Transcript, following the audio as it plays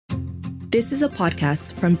This is a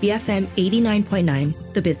podcast from BFM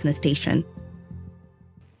 89.9, the business station.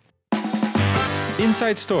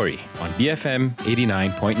 Inside Story on BFM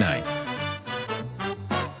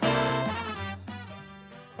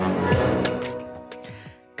 89.9.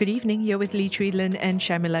 Good evening, you're with Lee Tree Lin and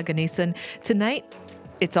Shamila Ganesan. Tonight,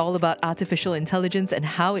 it's all about artificial intelligence and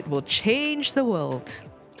how it will change the world.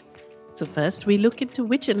 So first, we look into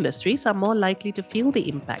which industries are more likely to feel the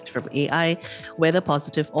impact from AI, whether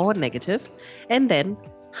positive or negative. And then,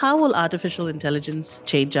 how will artificial intelligence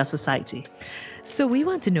change our society? So we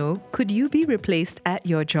want to know, could you be replaced at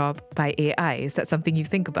your job by AI? Is that something you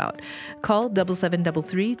think about? Call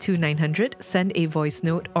 7733 2900, send a voice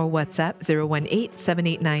note or WhatsApp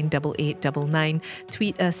 018-789-8899.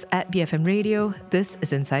 Tweet us at BFM Radio. This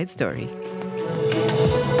is Inside Story.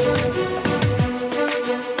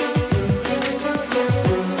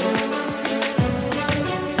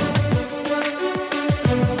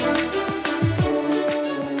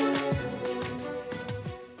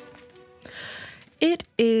 It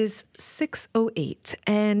is 6:08,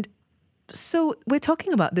 and so we're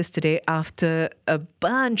talking about this today after a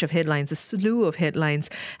bunch of headlines, a slew of headlines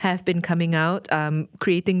have been coming out,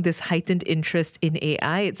 creating this heightened interest in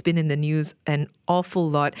AI. It's been in the news an awful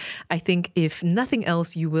lot. I think if nothing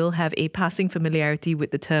else, you will have a passing familiarity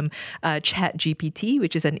with the term ChatGPT,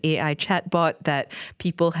 which is an AI chatbot that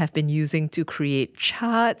people have been using to create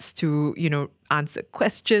charts, to, answer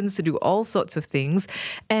questions, to do all sorts of things.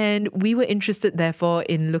 And we were interested, therefore,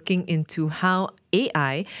 in looking into how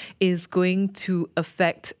AI is going to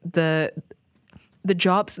affect the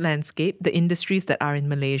jobs landscape, the industries that are in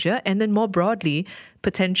Malaysia, and then more broadly,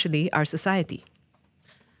 potentially our society.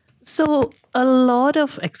 So a lot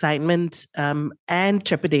of excitement and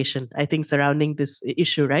trepidation, I think, surrounding this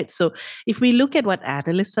issue, right? So if we look at what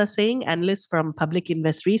analysts are saying, analysts from Public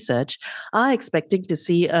Invest Research are expecting to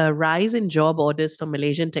see a rise in job orders for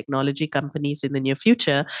Malaysian technology companies in the near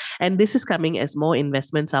future. And this is coming as more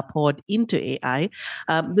investments are poured into AI.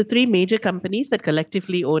 The three major companies that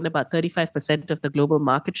collectively own about 35% of the global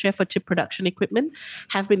market share for chip production equipment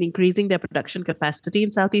have been increasing their production capacity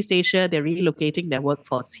in Southeast Asia. They're relocating their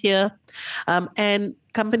workforce here. And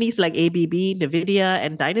companies like ABB, NVIDIA,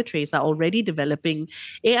 and Dynatrace are already developing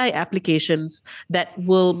AI applications that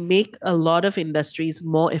will make a lot of industries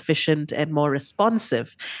more efficient and more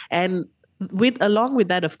responsive. And along with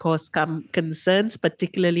that, of course, come concerns,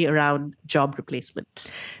 particularly around job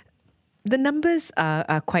replacement. The numbers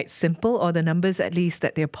are quite simple, or the numbers at least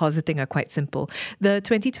that they're positing are quite simple. The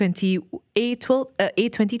 2020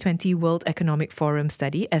 World Economic Forum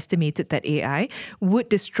study estimated that AI would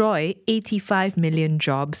destroy 85 million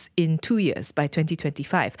jobs in 2 years by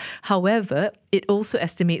 2025. However, it also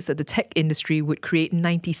estimates that the tech industry would create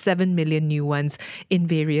 97 million new ones in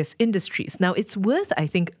various industries. Now, it's worth, I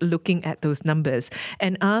think, looking at those numbers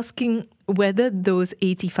and asking whether those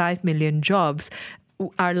 85 million jobs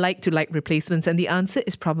are like-to-like replacements, and the answer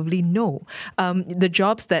is probably no. The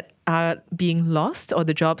jobs that are being lost or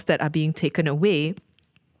the jobs that are being taken away,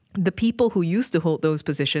 the people who used to hold those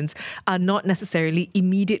positions are not necessarily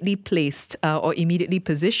immediately placed or immediately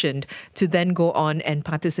positioned to then go on and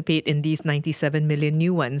participate in these 97 million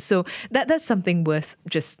new ones. So that's something worth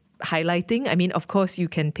just highlighting. I mean, of course, you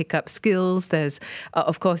can pick up skills.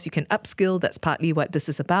 Of course, you can upskill. That's partly what this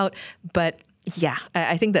is about. But yeah,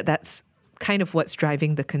 I think that's kind of what's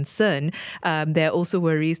driving the concern. There are also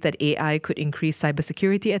worries that AI could increase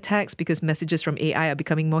cybersecurity attacks because messages from AI are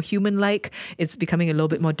becoming more human-like. It's becoming a little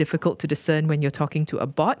bit more difficult to discern when you're talking to a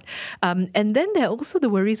bot. And then there are also the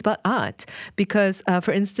worries about art because,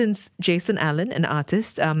 for instance, Jason Allen, an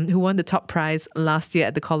artist who won the top prize last year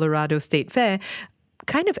at the Colorado State Fair,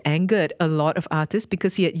 kind of angered a lot of artists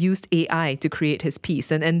because he had used AI to create his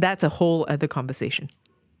piece. And that's a whole other conversation.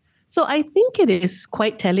 So I think it is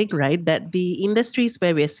quite telling, right, that the industries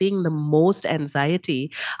where we're seeing the most anxiety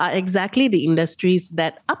are exactly the industries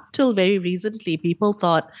that up till very recently people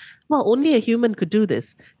thought, well, only a human could do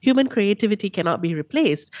this. Human creativity cannot be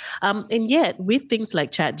replaced. And yet, with things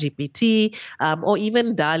like ChatGPT or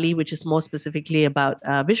even DALL-E, which is more specifically about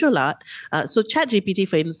visual art. So ChatGPT,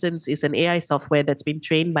 for instance, is an AI software that's been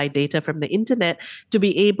trained by data from the internet to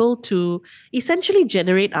be able to essentially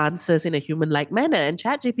generate answers in a human-like manner. And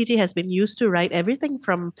ChatGPT has been used to write everything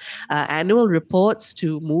from annual reports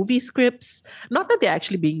to movie scripts. Not that they're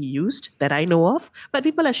actually being used that I know of, but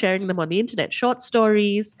people are sharing them on the internet. Short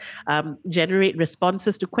stories, generate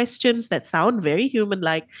responses to questions that sound very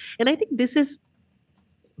human-like. And I think this is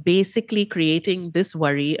basically creating this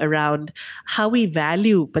worry around how we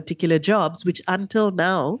value particular jobs, which until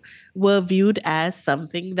now were viewed as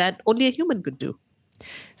something that only a human could do.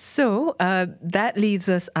 So that leaves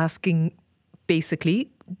us asking,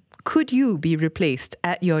 basically, could you be replaced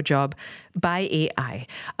at your job by AI?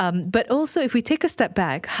 But also, if we take a step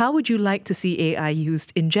back, how would you like to see AI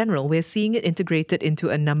used in general? We're seeing it integrated into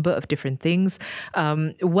a number of different things.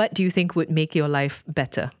 What do you think would make your life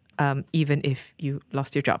better? Even if you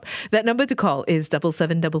lost your job. That number to call is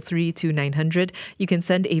 77332900. You can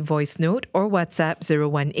send a voice note or WhatsApp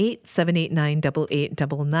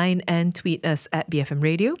 018-789-8899 and tweet us at BFM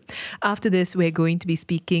Radio. After this, we're going to be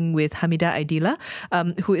speaking with Hamida Aidila,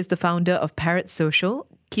 who is the founder of Parrot Social.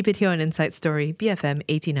 Keep it here on Inside Story, BFM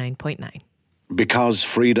 89.9. Because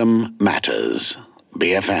freedom matters.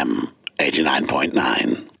 BFM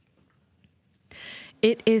 89.9.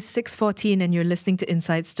 It is 6:14 and you're listening to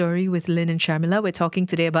Inside Story with Lynn and Sharmila. We're talking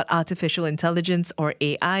today about artificial intelligence or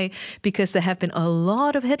AI because there have been a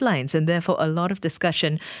lot of headlines and therefore a lot of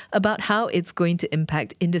discussion about how it's going to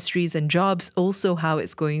impact industries and jobs, also how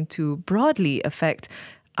it's going to broadly affect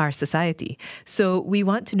our society. So we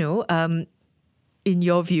want to know, in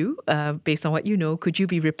your view, based on what you know, could you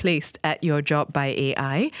be replaced at your job by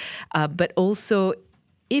AI? But also,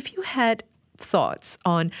 if you had thoughts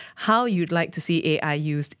on how you'd like to see AI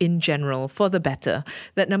used in general for the better,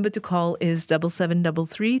 that number to call is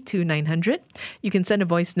 77332900. You can send a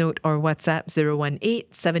voice note or WhatsApp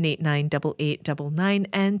 018-789-8899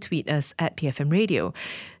 and tweet us at BFM Radio.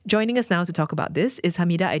 Joining us now to talk about this is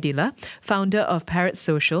Hamida Aidila, founder of Parrot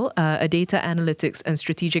Social, a data analytics and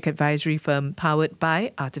strategic advisory firm powered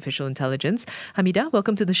by artificial intelligence. Hamida,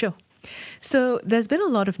 welcome to the show. So there's been a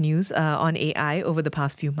lot of news on AI over the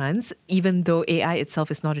past few months, even though AI itself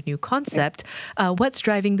is not a new concept. What's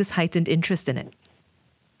driving this heightened interest in it?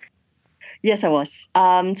 Yes, I was. So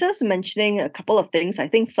I was mentioning a couple of things. I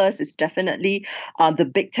think first is definitely the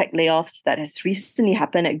big tech layoffs that has recently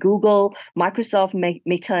happened at Google, Microsoft,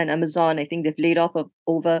 Meta, and Amazon. I think they've laid off of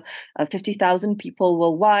over 50,000 people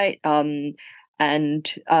worldwide.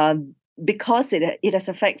 Because it has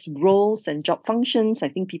affects roles and job functions, I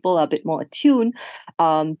think people are a bit more attuned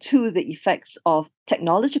to the effects of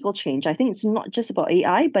technological change. I think it's not just about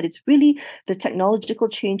AI, but it's really the technological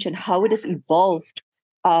change and how it has evolved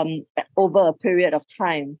over a period of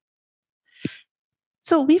time.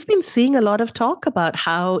 So we've been seeing a lot of talk about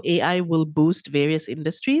how AI will boost various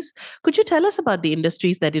industries. Could you tell us about the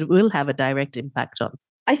industries that it will have a direct impact on?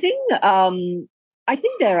 I think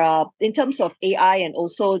there are, in terms of AI and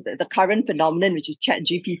also the current phenomenon, which is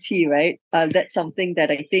ChatGPT, right? That's something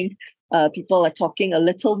that I think people are talking a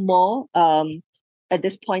little more at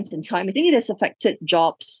this point in time. I think it has affected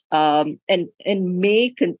jobs and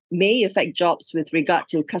may affect jobs with regard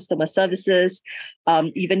to customer services,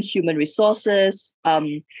 even human resources,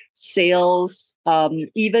 sales,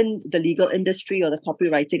 even the legal industry or the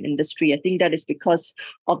copywriting industry. I think that is because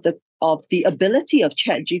of the ability of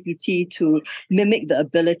ChatGPT to mimic the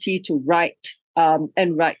ability to write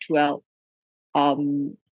and write well.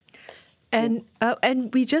 And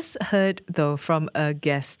we just heard, though, from a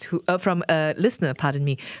listener,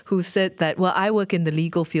 who said that, well, I work in the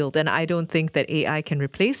legal field and I don't think that AI can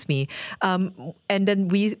replace me. And then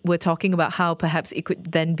we were talking about how perhaps it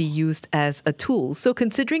could then be used as a tool. So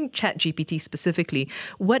considering ChatGPT specifically,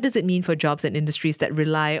 what does it mean for jobs and industries that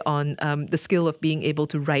rely on the skill of being able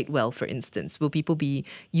to write well, for instance? Will people be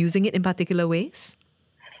using it in particular ways?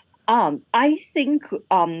 I think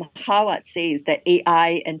how I'd say is that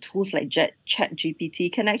AI and tools like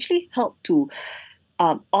ChatGPT can actually help to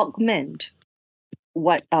augment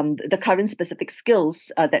what the current specific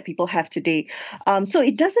skills that people have today. So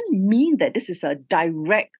it doesn't mean that this is a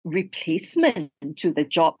direct replacement to the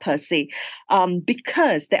job per se,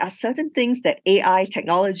 because there are certain things that AI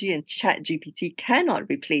technology and ChatGPT cannot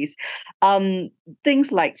replace.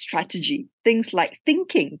 Things like strategy, things like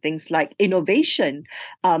thinking, things like innovation,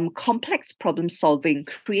 complex problem solving,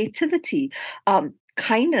 creativity,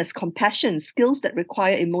 kindness, compassion, skills that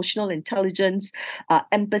require emotional intelligence,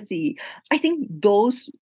 empathy. I think those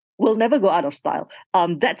will never go out of style.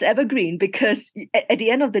 That's evergreen because at the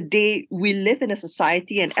end of the day, we live in a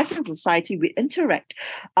society, and as a society, we interact.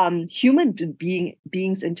 Human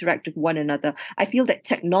beings interact with one another. I feel that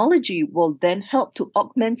technology will then help to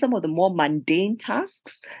augment some of the more mundane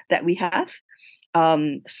tasks that we have.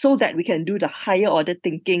 So that we can do the higher order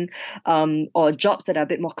thinking or jobs that are a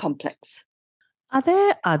bit more complex. Are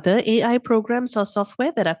there other AI programs or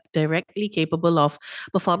software that are directly capable of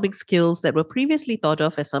performing skills that were previously thought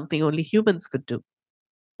of as something only humans could do?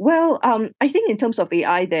 Well, I think in terms of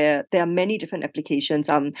AI, there are many different applications.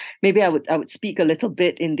 Maybe I would speak a little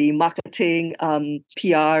bit in the marketing,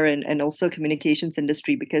 PR, and also communications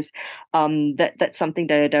industry, because that's something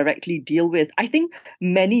that I directly deal with. I think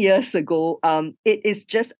many years ago, it is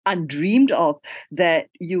just undreamed of that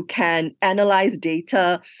you can analyze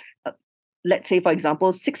data. Let's say, for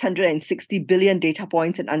example, 660 billion data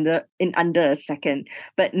points in under a second.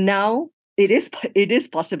 But now it is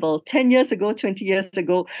possible. 10 years ago, 20 years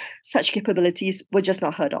ago, such capabilities were just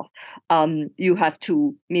not heard of. You have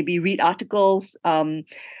to maybe read articles.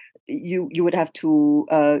 You would have to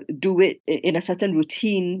do it in a certain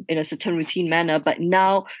routine, manner, but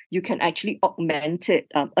now you can actually augment it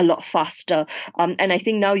a lot faster. And I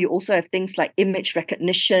think now you also have things like image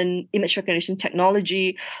recognition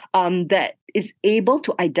technology that is able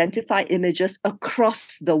to identify images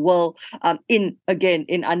across the world in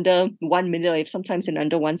under 1 minute, or sometimes in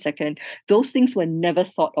under 1 second. Those things were never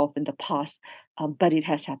thought of in the past, but it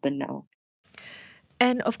has happened now.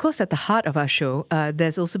 And of course, at the heart of our show,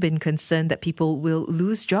 there's also been concern that people will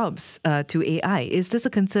lose jobs to AI. Is this a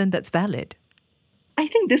concern that's valid? I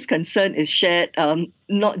think this concern is shared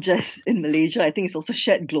not just in Malaysia. I think it's also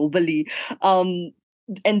shared globally.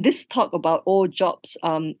 And this talk about, jobs,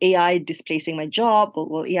 AI displacing my job, or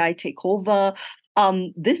will AI take over?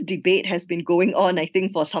 This debate has been going on, I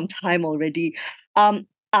think, for some time already.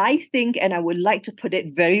 I think, and I would like to put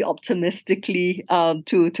it very optimistically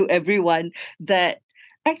to everyone, that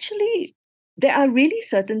actually there are really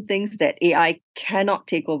certain things that AI cannot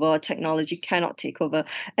take over, or technology cannot take over,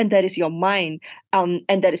 and that is your mind, and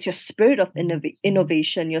that is your spirit of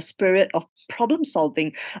innovation, your spirit of problem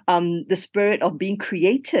solving, the spirit of being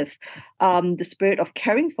creative, the spirit of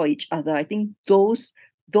caring for each other. I think those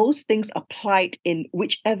things applied in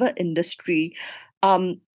whichever industry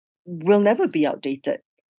will never be outdated.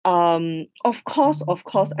 Of course,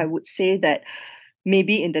 I would say that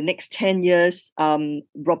maybe in the next 10 years,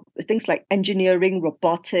 things like engineering,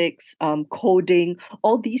 robotics, coding,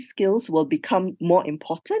 all these skills will become more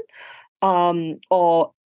important,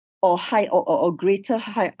 or greater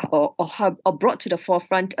high, or brought to the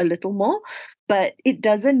forefront a little more. But it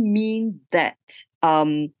doesn't mean that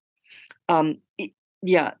I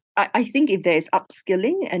think if there is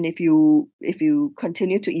upskilling, and if you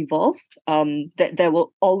continue to evolve, that there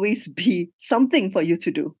will always be something for you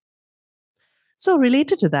to do. So,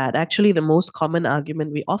 related to that, actually, the most common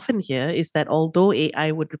argument we often hear is that although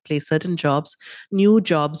AI would replace certain jobs, new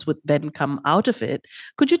jobs would then come out of it.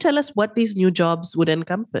 Could you tell us what these new jobs would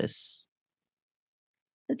encompass?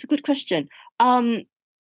 That's a good question. Some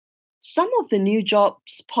of the new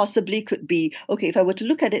jobs possibly could be, okay, if I were to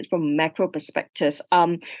look at it from a macro perspective,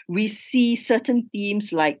 we see certain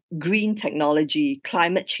themes like green technology,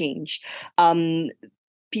 climate change,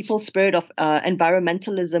 people's spirit of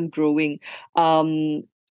environmentalism growing, and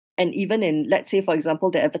even in, let's say, for example,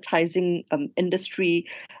 the advertising industry,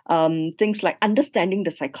 things like understanding the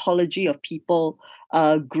psychology of people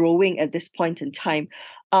growing at this point in time.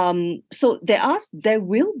 So there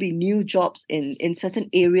will be new jobs in certain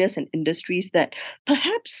areas and industries that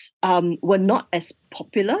perhaps were not as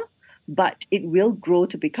popular, but it will grow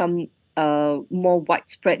to become more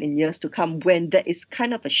widespread in years to come, when there is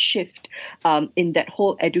kind of a shift in that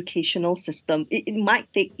whole educational system. It might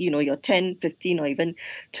take your 10, 15, or even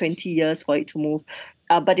 20 years for it to move.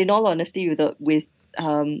 But in all honesty, with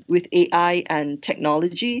AI and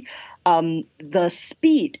technology, the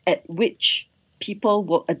speed at which people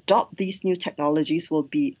will adopt these new technologies will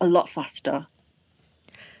be a lot faster.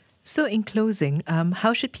 So in closing,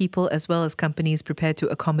 how should people as well as companies prepare to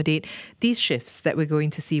accommodate these shifts that we're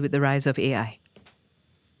going to see with the rise of AI?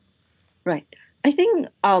 Right. I think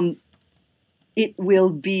it will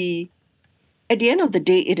be, at the end of the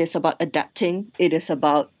day, it is about adapting. It is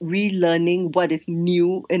about relearning what is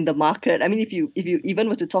new in the market. I mean, if you even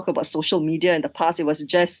were to talk about social media in the past, it was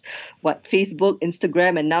just Facebook,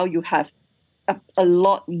 Instagram, and now you have a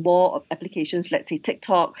lot more of applications, let's say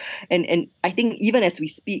TikTok, and I think even as we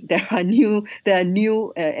speak, there are new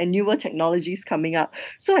and newer technologies coming up.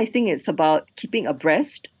 So I think it's about keeping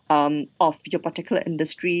abreast of your particular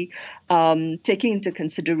industry, taking into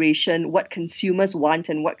consideration what consumers want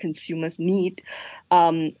and what consumers need,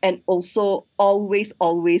 and also always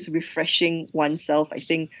refreshing oneself. I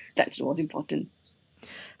think that's the most important.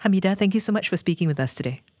 Hamida, thank you so much for speaking with us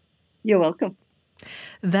today. You're welcome.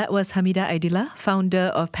 That was Hamida Aidillah,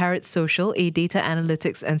 founder of Parrot Social, a data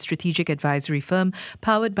analytics and strategic advisory firm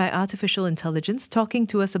powered by artificial intelligence, talking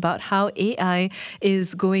to us about how AI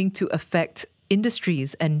is going to affect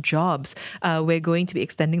industries and jobs. We're going to be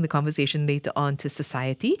extending the conversation later on to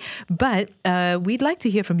society, but we'd like to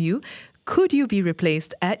hear from you. Could you be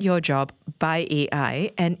replaced at your job by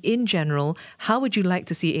AI? And in general, how would you like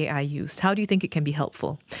to see AI used? How do you think it can be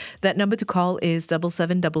helpful? That number to call is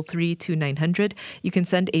 7733 You can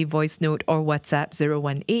send a voice note or WhatsApp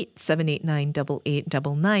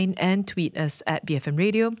 018-789-8899 and tweet us at BFM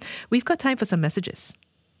Radio. We've got time for some messages.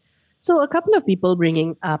 So a couple of people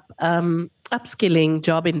bringing up upskilling,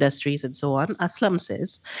 job industries, and so on. Aslam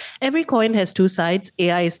says, every coin has two sides.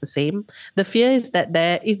 AI is the same. The fear is that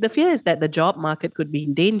the job market could be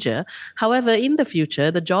in danger. However, in the future,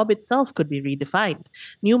 the job itself could be redefined.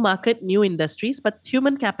 New market, new industries, but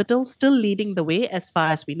human capital still leading the way as far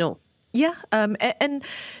as we know. Yeah, and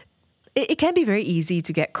it can be very easy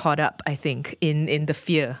to get caught up, I think, in the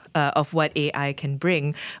fear of what AI can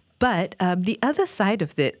bring. But the other side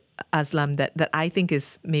of it, Aslam, that I think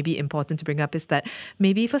is maybe important to bring up is that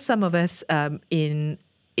maybe for some of us in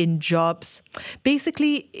jobs,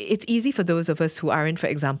 basically it's easy for those of us who aren't, for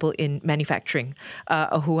example, in manufacturing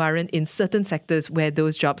or who aren't in certain sectors where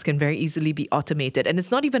those jobs can very easily be automated. And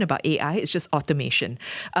it's not even about AI, it's just automation.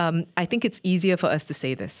 I think it's easier for us to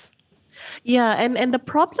say this. Yeah, and the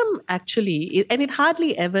problem actually, and it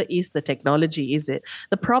hardly ever is the technology, is it?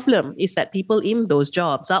 The problem is that people in those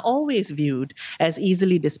jobs are always viewed as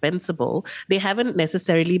easily dispensable. They haven't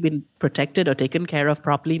necessarily been protected or taken care of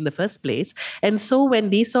properly in the first place. And so when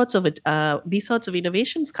these sorts of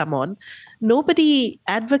innovations come on, nobody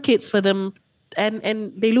advocates for them.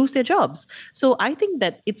 And they lose their jobs. So I think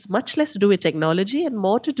that it's much less to do with technology and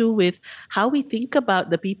more to do with how we think about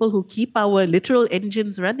the people who keep our literal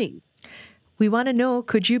engines running. We want to know,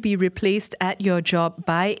 could you be replaced at your job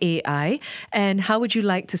by AI? And how would you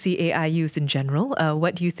like to see AI used in general?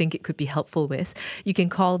 What do you think it could be helpful with? You can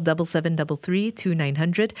call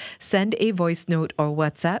 7733 send a voice note or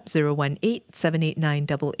WhatsApp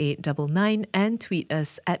 018-789-8899 and tweet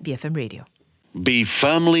us at BFM Radio. Be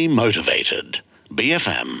firmly motivated.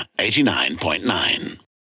 BFM 89.9.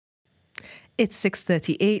 It's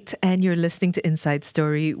 6:38 and you're listening to Inside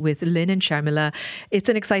Story with Lynn and Sharmila. It's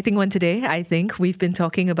an exciting one today, I think. We've been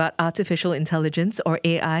talking about artificial intelligence or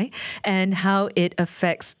AI and how it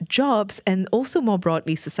affects jobs and also more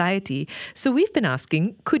broadly society. So we've been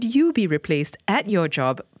asking, could you be replaced at your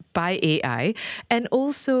job by AI? And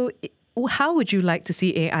also, how would you like to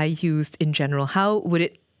see AI used in general? How would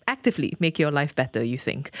it actively make your life better, you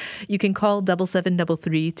think? You can call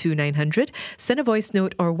 7733 send a voice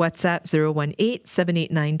note or WhatsApp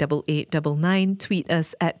 018-789-8899, tweet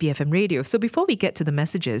us at BFM Radio. So before we get to the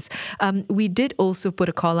messages, we did also put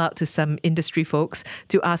a call out to some industry folks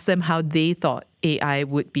to ask them how they thought AI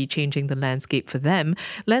would be changing the landscape for them.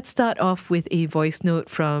 Let's start off with a voice note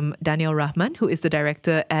from Daniel Rahman, who is the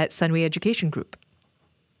director at Sunway Education Group.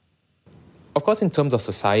 Of course, in terms of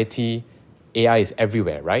society, AI is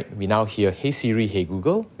everywhere, right? We now hear, hey Siri, hey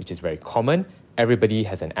Google, which is very common. Everybody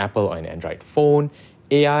has an Apple or an Android phone.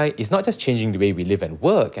 AI is not just changing the way we live and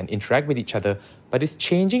work and interact with each other, but it's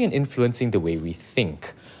changing and influencing the way we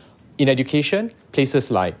think. In education,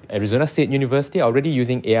 places like Arizona State University are already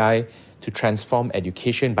using AI to transform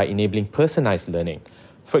education by enabling personalized learning.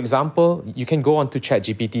 For example, you can go onto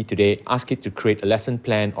ChatGPT today, ask it to create a lesson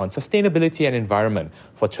plan on sustainability and environment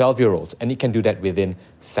for 12-year-olds, and it can do that within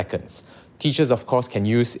seconds. Teachers, of course, can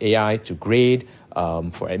use AI to grade,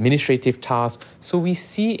 for administrative tasks. So we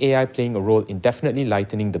see AI playing a role in definitely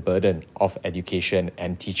lightening the burden of education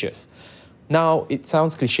and teachers. Now, it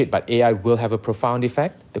sounds cliched, but AI will have a profound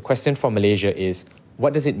effect. The question for Malaysia is,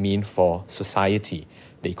 what does it mean for society,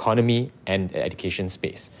 the economy, and the education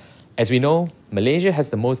space? As we know, Malaysia has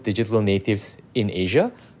the most digital natives in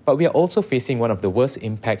Asia, but we are also facing one of the worst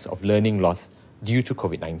impacts of learning loss due to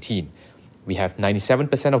COVID-19. We have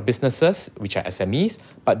 97% of businesses, which are SMEs,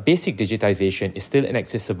 but basic digitization is still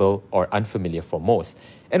inaccessible or unfamiliar for most.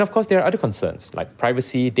 And of course, there are other concerns like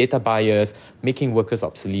privacy, data bias, making workers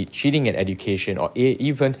obsolete, cheating in education, or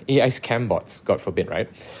even AI scam bots, God forbid, right?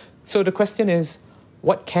 So the question is,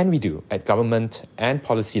 what can we do at government and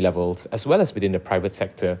policy levels, as well as within the private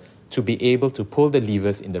sector, to be able to pull the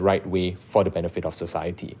levers in the right way for the benefit of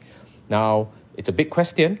society? Now, it's a big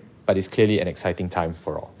question, but it's clearly an exciting time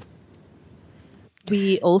for all.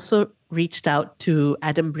 We also reached out to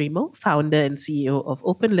Adam Brimo, founder and CEO of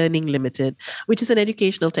Open Learning Limited, which is an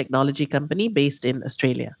educational technology company based in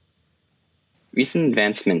Australia. Recent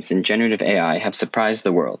advancements in generative AI have surprised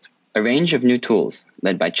the world. A range of new tools,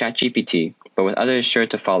 led by ChatGPT, but with others sure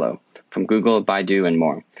to follow, from Google, Baidu, and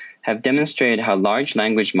more, have demonstrated how large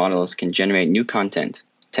language models can generate new content,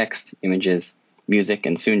 text, images, music,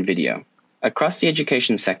 and soon video. Across the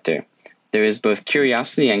education sector, there is both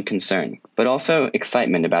curiosity and concern, but also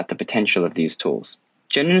excitement about the potential of these tools.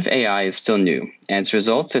 Generative AI is still new, and its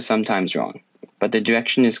results are sometimes wrong, but the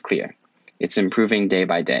direction is clear. It's improving day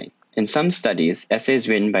by day. In some studies, essays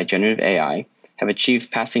written by generative AI have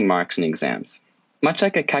achieved passing marks in exams. Much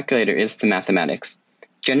like a calculator is to mathematics,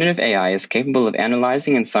 generative AI is capable of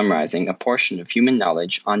analyzing and summarizing a portion of human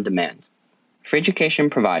knowledge on demand. For education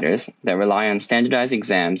providers that rely on standardized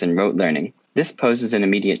exams and rote learning, this poses an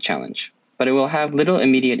immediate challenge. But it will have little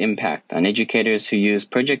immediate impact on educators who use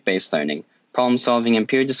project-based learning, problem-solving, and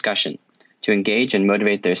peer discussion to engage and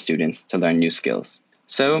motivate their students to learn new skills.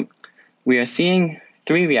 So, we are seeing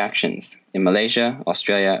 3 reactions in Malaysia,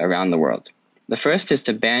 Australia, around the world. The first is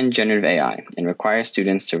to ban generative AI and require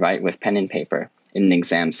students to write with pen and paper in an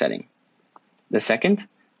exam setting. The second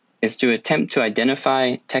is to attempt to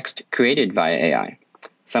identify text created via AI,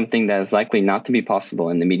 something that is likely not to be possible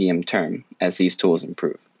in the medium term as these tools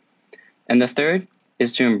improve. And the third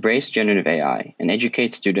is to embrace generative AI and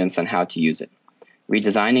educate students on how to use it,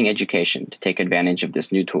 redesigning education to take advantage of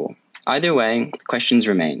this new tool. Either way, questions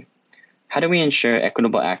remain. How do we ensure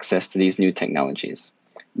equitable access to these new technologies?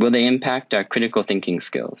 Will they impact our critical thinking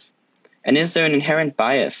skills? And is there an inherent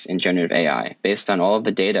bias in generative AI based on all of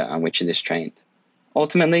the data on which it is trained?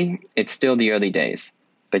 Ultimately, it's still the early days,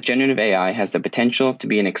 but generative AI has the potential to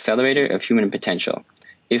be an accelerator of human potential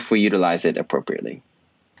if we utilize it appropriately.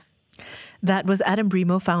 That was Adam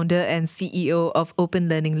Bremo, founder and CEO of Open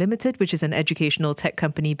Learning Limited, which is an educational tech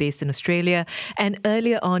company based in Australia. And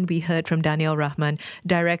earlier on, we heard from Daniel Rahman,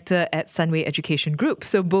 director at Sunway Education Group.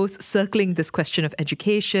 So both circling this question of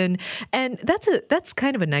education. And that's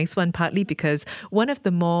kind of a nice one, partly because one of the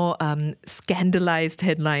more scandalized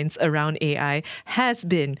headlines around AI has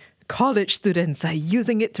been college students are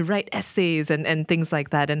using it to write essays and things like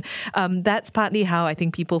that. And that's partly how I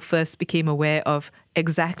think people first became aware of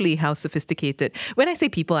exactly how sophisticated, when I say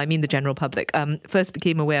people, I mean the general public, first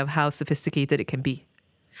became aware of how sophisticated it can be.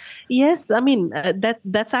 Yes, I mean,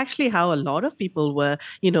 that's actually how a lot of people were,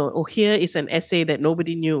 here is an essay that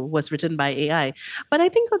nobody knew was written by AI. But I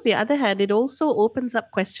think on the other hand, it also opens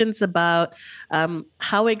up questions about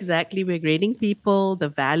how exactly we're grading people, the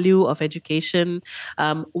value of education,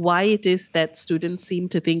 why it is that students seem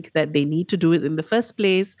to think that they need to do it in the first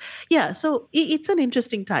place. Yeah, so it's an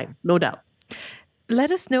interesting time, no doubt.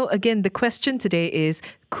 Let us know again. The question today is,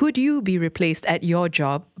 could you be replaced at your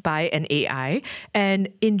job by an AI? And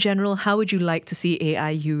in general, how would you like to see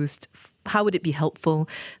AI used? How would it be helpful?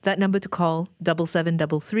 That number to call,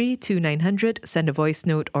 7733 2900. Send a voice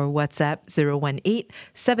note or WhatsApp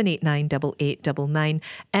 018-789-8899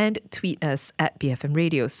 and tweet us at BFM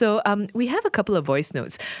Radio. So we have a couple of voice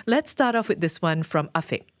notes. Let's start off with this one from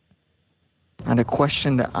Afiq. And the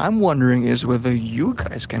question that I'm wondering is whether you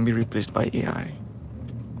guys can be replaced by AI.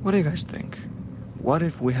 What do you guys think? What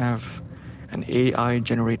if we have an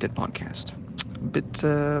AI-generated podcast?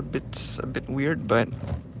 A bit weird, but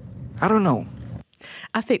I don't know.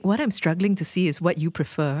 Afiq, what I'm struggling to see is what you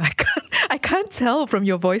prefer. I can't tell from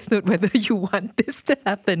your voice note whether you want this to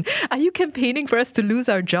happen. Are you campaigning for us to lose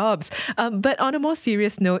our jobs? But on a more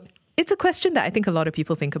serious note, it's a question that I think a lot of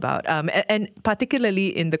people think about, and particularly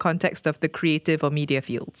in the context of the creative or media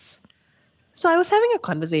fields. So I was having a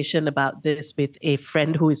conversation about this with a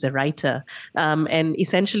friend who is a writer, and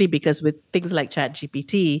essentially because with things like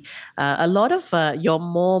ChatGPT, a lot of your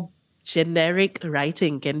more generic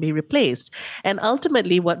writing can be replaced. And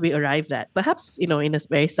ultimately what we arrived at, perhaps, in a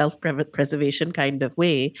very self-preservation kind of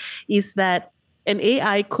way, is that an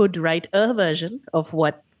AI could write a version of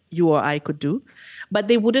what you or I could do, but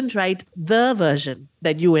they wouldn't write the version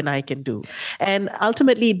that you and I can do. And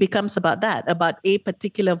ultimately it becomes about that, about a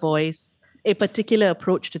particular voice, a particular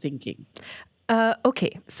approach to thinking.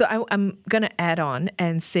 Okay, so I'm going to add on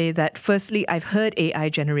and say that firstly, I've heard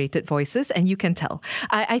AI-generated voices and you can tell.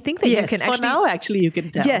 I think that you can actually... for now, actually, you can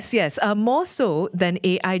tell. Yes. More so than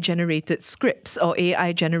AI-generated scripts or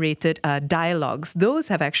AI-generated dialogues. Those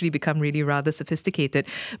have actually become really rather sophisticated.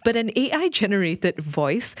 But an AI-generated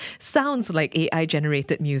voice sounds like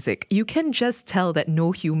AI-generated music. You can just tell that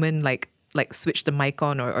no human like switch the mic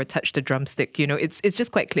on or touch the drumstick. It's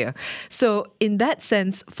just quite clear. So in that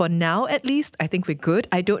sense, for now at least, I think we're good.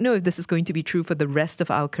 I don't know if this is going to be true for the rest of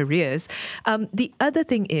our careers. The other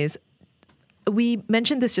thing is, we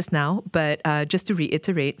mentioned this just now, but just to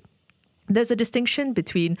reiterate, there's a distinction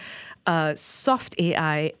between soft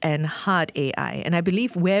AI and hard AI. And I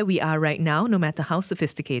believe where we are right now, no matter how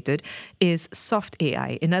sophisticated, is soft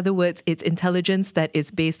AI. In other words, it's intelligence that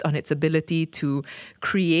is based on its ability to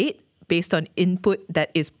create based on input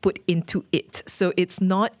that is put into it. So it's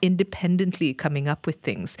not independently coming up with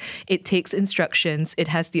things. It takes instructions. It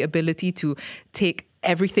has the ability to take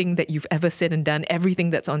everything that you've ever said and done, everything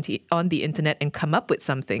that's on the internet, and come up with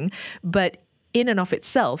something. But in and of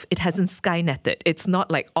itself, it hasn't Skyneted. It's not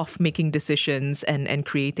like off making decisions and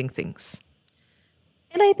creating things.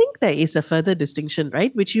 And I think there is a further distinction,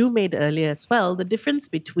 right, which you made earlier as well, the difference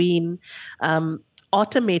between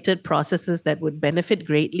automated processes that would benefit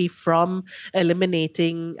greatly from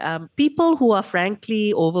eliminating people who are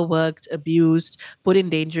frankly overworked, abused, put in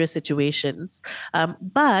dangerous situations,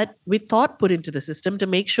 but with thought put into the system to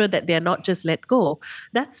make sure that they're not just let go.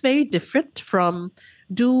 That's very different from,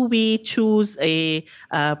 do we choose a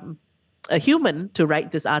human to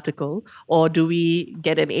write this article, or do we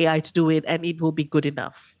get an AI to do it and it will be good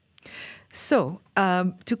enough? So,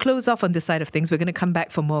 to close off on this side of things, we're going to come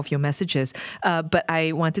back for more of your messages. But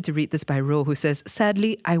I wanted to read this by Ro, who says,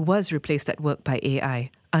 "Sadly, I was replaced at work by AI.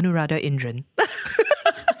 Anuradha Indran."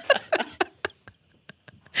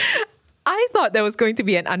 I thought there was going to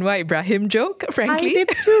be an Anwar Ibrahim joke, frankly.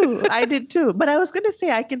 I did too. But I was going to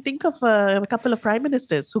say, I can think of a couple of prime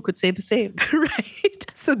ministers who could say the same. Right.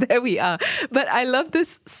 So there we are. But I love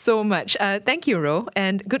this so much. Thank you, Ro.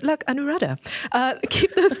 And good luck, Anuradha.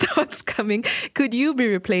 Keep those thoughts coming. Could you be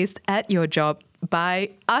replaced at your job by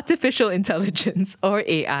artificial intelligence or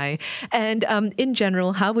AI? And in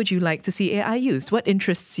general, how would you like to see AI used? What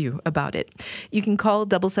interests you about it? You can call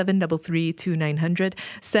 7733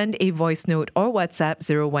 send a voice note or WhatsApp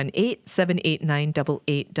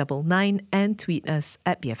 018-789-8899 and tweet us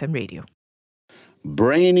at BFM Radio.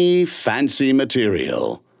 Brainy, fancy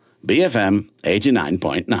material. BFM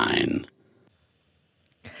 89.9.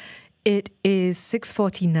 It is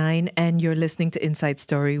 6:49 and you're listening to Inside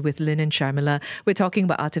Story with Lynn and Sharmila. We're talking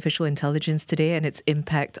about artificial intelligence today and its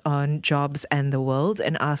impact on jobs and the world,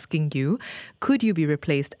 and asking you, could you be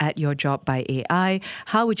replaced at your job by AI?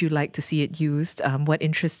 How would you like to see it used? What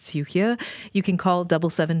interests you here? You can call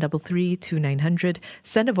 7733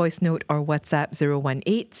 send a voice note or WhatsApp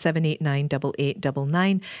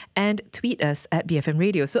 018-789-8899 and tweet us at BFM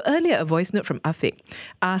Radio. So earlier, a voice note from Afiq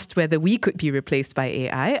asked whether we could be replaced by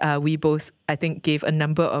AI. We both, I think, gave a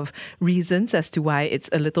number of reasons as to why it's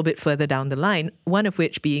a little bit further down the line, one of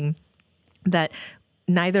which being that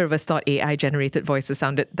neither of us thought AI-generated voices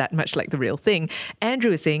sounded that much like the real thing.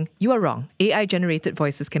 Andrew is saying, you are wrong. AI-generated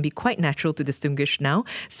voices can be quite natural to distinguish now.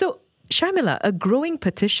 So, Sharmila, a growing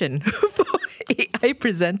petition for AI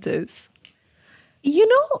presenters. You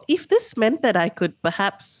know, if this meant that I could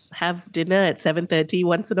perhaps have dinner at 7:30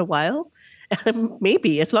 once in a while,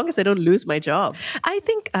 maybe, as long as I don't lose my job. I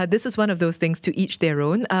think this is one of those things, to each their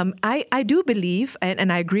own. I do believe,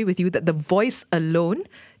 and I agree with you, that the voice alone,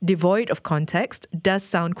 devoid of context, does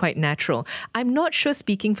sound quite natural. I'm not sure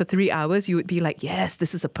speaking for 3 hours, you would be like, yes,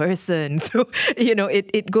 this is a person. So, you know,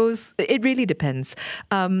 it really depends.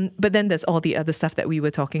 But then there's all the other stuff that we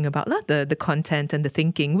were talking about, the content and the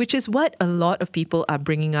thinking, which is what a lot of people are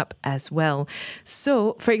bringing up as well.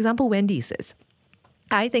 So, for example, Wendy says,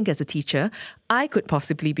 I think as a teacher, I could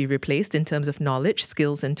possibly be replaced in terms of knowledge,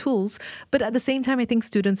 skills, and tools, but at the same time, I think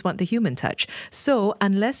students want the human touch. So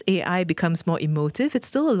unless AI becomes more emotive, it's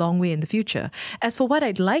still a long way in the future. As for what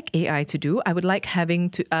I'd like AI to do, I would like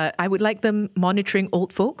them monitoring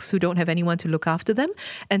old folks who don't have anyone to look after them,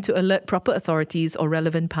 and to alert proper authorities or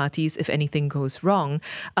relevant parties if anything goes wrong.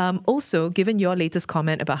 Also, given your latest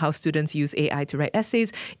comment about how students use AI to write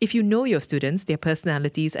essays, if you know your students, their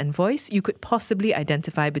personalities and voice, you could possibly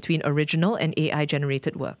identify between original and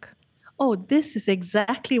AI-generated work. Oh, this is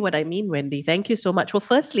exactly what I mean, Wendy. Thank you so much. Well,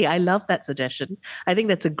 firstly, I love that suggestion. I think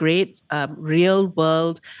that's a great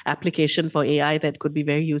real-world application for AI that could be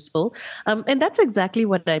very useful. And that's exactly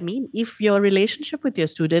what I mean. If your relationship with your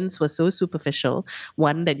students was so superficial,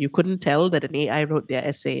 one, that you couldn't tell that an AI wrote their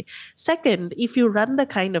essay. Second, if you run the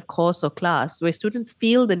kind of course or class where students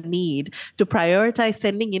feel the need to prioritize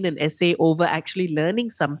sending in an essay over actually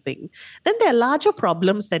learning something, then there are larger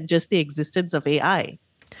problems than just the existence of AI.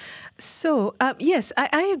 So, yes,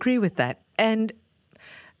 I agree with that. And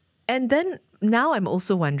then now I'm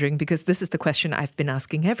also wondering, because this is the question I've been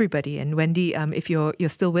asking everybody. And Wendy, if you're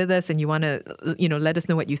still with us and you want to, let us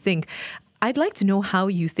know what you think, I'd like to know how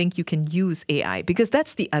you think you can use AI, because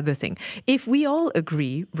that's the other thing. If we all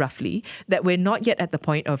agree, roughly, that we're not yet at the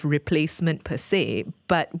point of replacement per se,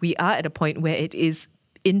 but we are at a point where it is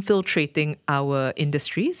infiltrating our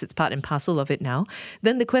industries, it's part and parcel of it now,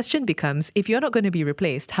 then the question becomes, if you're not going to be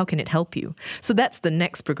replaced, how can it help you? So that's the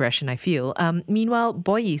next progression, I feel. Meanwhile,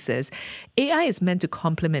 Boyi says, AI is meant to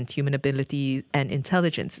complement human ability and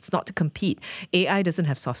intelligence. It's not to compete. AI doesn't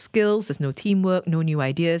have soft skills, there's no teamwork, no new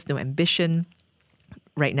ideas, no ambition.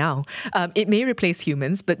 right now. It may replace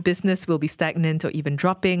humans, but business will be stagnant or even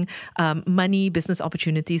dropping. Money, business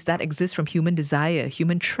opportunities that exist from human desire,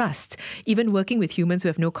 human trust. Even working with humans who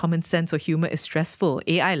have no common sense or humor is stressful.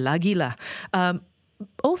 AI lagi lah.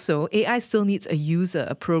 Also, AI still needs a user,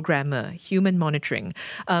 a programmer, human monitoring.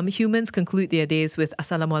 Humans conclude their days with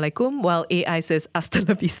Assalamualaikum, while AI says Hasta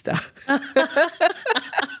la vista.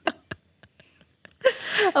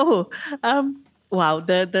 Wow,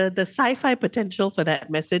 the sci-fi potential for that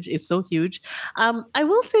message is so huge. I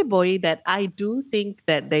will say, Boy, that I do think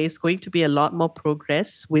that there is going to be a lot more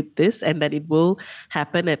progress with this and that it will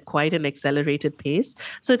happen at quite an accelerated pace.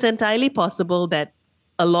 So it's entirely possible that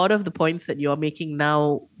a lot of the points that you're making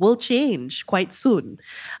now will change quite soon.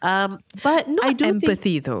 But not I do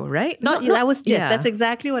empathy, though, right? Yes, that's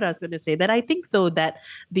exactly what I was going to say. That I think, though, that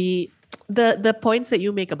the points that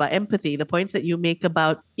you make about empathy, the points that you make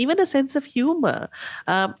about even a sense of humor,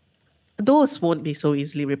 those won't be so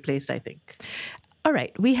easily replaced, I think. All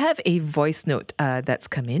right, we have a voice note that's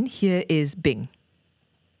come in. Here is Bing.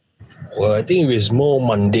 Well, I think with more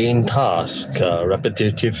mundane tasks,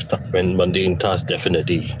 repetitive and mundane tasks,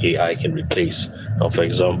 definitely AI can replace. For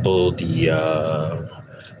example,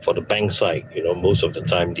 for the bank side, most of the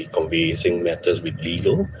time the conveyancing matters with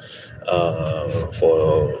legal.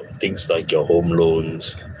 For things like your home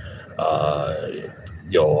loans,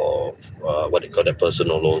 your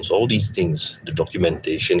personal loans, all these things, the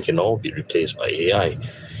documentation can all be replaced by AI.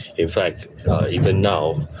 In fact, even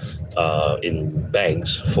now, in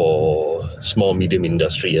banks for small medium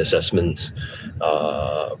industry assessments,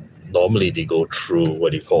 normally they go through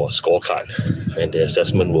what you call a scorecard, and the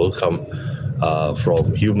assessment will come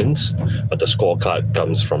from humans, but the scorecard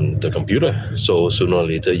comes from the computer. So sooner or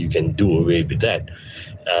later you can do away with that.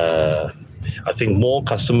 I think more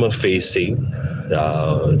customer-facing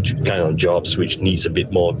kind of jobs which needs a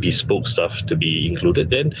bit more bespoke stuff to be included,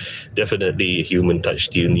 then definitely human touch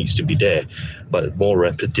still needs to be there. But more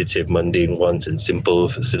repetitive, mundane ones and simple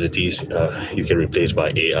facilities, you can replace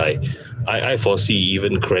by AI. I foresee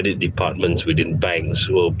even credit departments within banks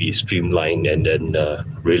will be streamlined and then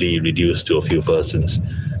really reduced to a few persons,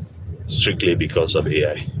 strictly because of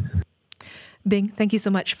AI. Bing, thank you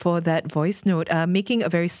so much for that voice note. Making a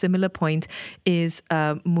very similar point is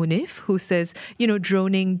Munif, who says,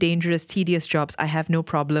 droning, dangerous, tedious jobs, I have no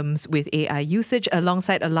problems with AI usage,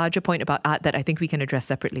 alongside a larger point about art that I think we can address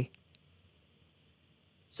separately.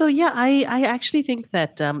 So, yeah, I actually think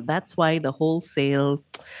that that's why the wholesale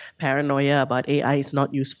paranoia about AI is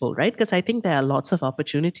not useful, right? Because I think there are lots of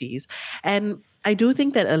opportunities. And I do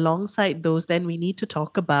think that alongside those, then we need to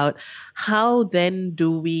talk about how then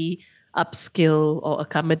do we upskill or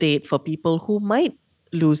accommodate for people who might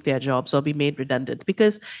lose their jobs or be made redundant,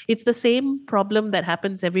 because it's the same problem that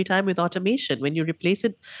happens every time with automation. When you replace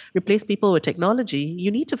people with technology,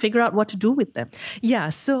 you need to figure out what to do with them. Yeah,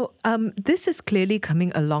 so this is clearly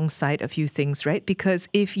coming alongside a few things, right? Because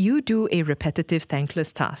if you do a repetitive,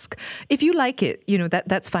 thankless task, if you like it,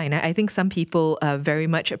 that's fine. I think some people very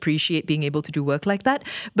much appreciate being able to do work like that.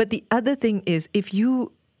 But the other thing is, if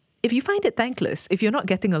you find it thankless, if you're not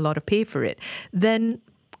getting a lot of pay for it, then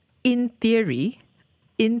in theory,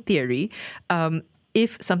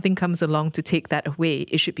 if something comes along to take that away,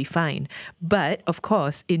 it should be fine. But of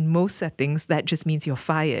course, in most settings, that just means you're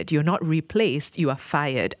fired. You're not replaced, you are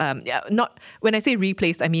fired. When I say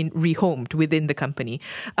replaced, I mean rehomed within the company.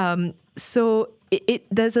 So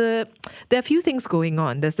there are a few things going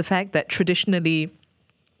on. There's the fact that traditionally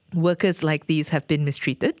workers like these have been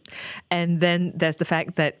mistreated. And then there's the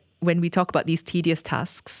fact that when we talk about these tedious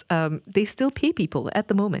tasks, they still pay people at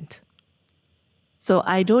the moment. So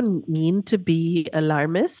I don't mean to be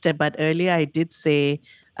alarmist, but earlier I did say,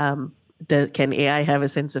 can AI have a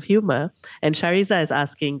sense of humor? And Shariza is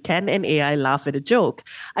asking, can an AI laugh at a joke?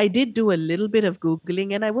 I did do a little bit of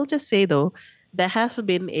Googling, and I will just say, though, there has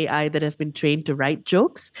been AI that have been trained to write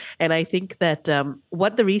jokes. And I think that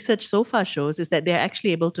what the research so far shows is that they're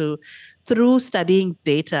actually able to, through studying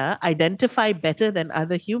data, identify better than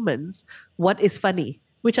other humans what is funny,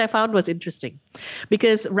 which I found was interesting.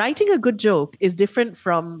 Because writing a good joke is different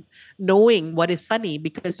from knowing what is funny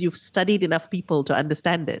because you've studied enough people to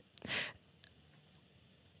understand it.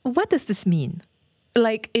 What does this mean?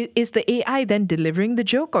 Like, is the AI then delivering the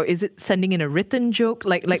joke, or is it sending in a written joke?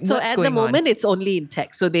 Like so what's going on? at the moment, it's only in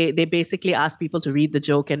text. So they basically ask people to read the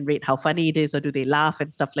joke and rate how funny it is, or do they laugh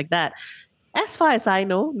and stuff like that. As far as I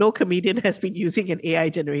know, no comedian has been using an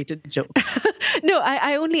AI-generated joke. No,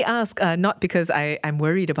 I only ask not because I'm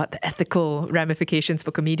worried about the ethical ramifications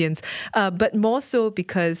for comedians, but more so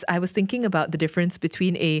because I was thinking about the difference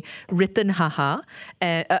between a written haha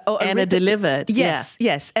and a delivered. Yes.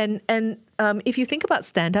 And if you think about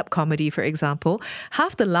stand-up comedy, for example,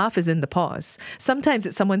 half the laugh is in the pause. Sometimes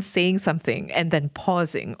it's someone saying something and then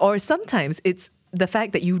pausing, or sometimes it's the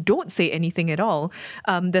fact that you don't say anything at all.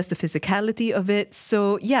 There's the physicality of it.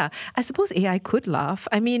 So yeah, I suppose AI could laugh.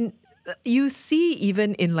 I mean, you see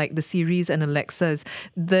even in like the Siris and Alexas,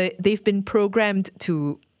 they've been programmed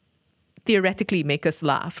to theoretically make us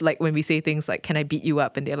laugh. Like when we say things like, can I beat you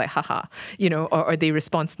up? And they're like, haha, or they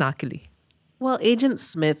respond snarkily. Well, Agent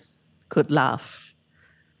Smith could laugh,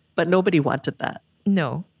 but nobody wanted that.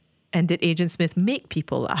 No. And did Agent Smith make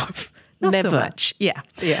people laugh? Not Never. so much. Yeah.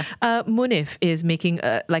 Munif is making,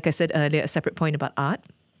 like I said earlier, a separate point about art.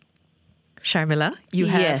 Sharmila, you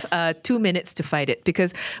have Yes. 2 minutes to fight it,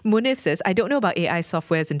 because Munif says, I don't know about AI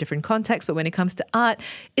softwares in different contexts, but when it comes to art,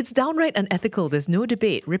 it's downright unethical. There's no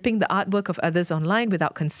debate. Ripping the artwork of others online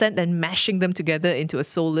without consent, then mashing them together into a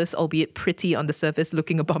soulless, albeit pretty on the surface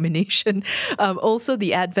looking abomination. Also,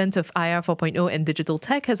 the advent of IR 4.0 and digital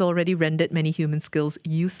tech has already rendered many human skills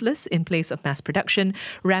useless in place of mass production.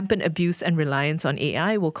 Rampant abuse and reliance on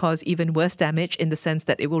AI will cause even worse damage in the sense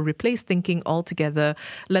that it will replace thinking altogether,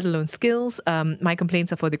 let alone skills. My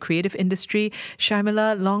complaints are for the creative industry.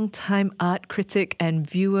 Sharmila, long-time art critic and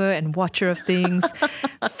viewer and watcher of things.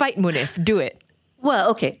 Fight Munif, do it. Well,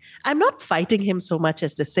 okay. I'm not fighting him so much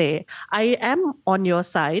as to say I am on your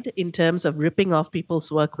side in terms of ripping off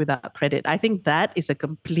people's work without credit. I think that is a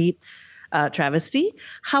complete travesty.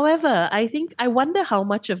 However, I wonder how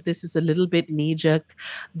much of this is a little bit knee-jerk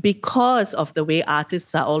because of the way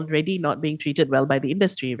artists are already not being treated well by the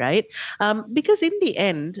industry, right? Because in the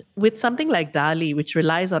end, with something like DALL-E, which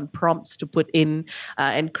relies on prompts to put in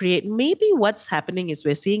and create, maybe what's happening is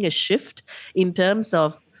we're seeing a shift in terms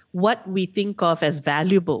of what we think of as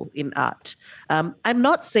valuable in art. I'm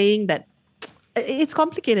not saying that it's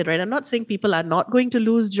complicated, right? I'm not saying people are not going to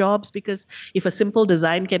lose jobs because if a simple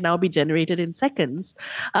design can now be generated in seconds.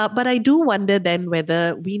 But I do wonder then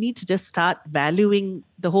whether we need to just start valuing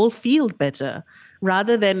the whole field better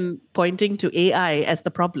rather than pointing to AI as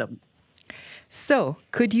the problem. So,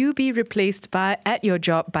 could you be replaced at your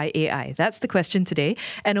job by AI? That's the question today.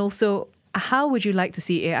 And also, how would you like to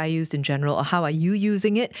see AI used in general, or how are you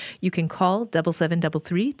using it? You can call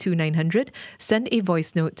 7733 2900, send a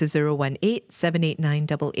voice note to 018 789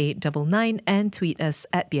 8899, and tweet us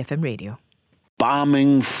at BFM Radio.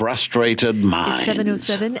 Balming frustrated minds. It's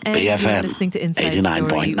 7:07 and you're BFM listening to Inside Story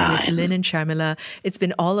with 89.9. Lynn and Sharmila. It's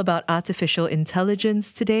been all about artificial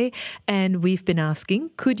intelligence today, and we've been asking,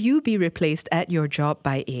 could you be replaced at your job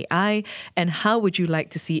by AI? And how would you like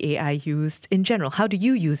to see AI used in general? How do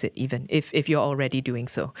you use it even, if you're already doing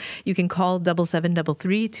so? You can call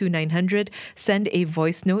 7733 2900, send a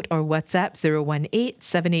voice note or WhatsApp 018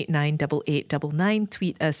 789 8899,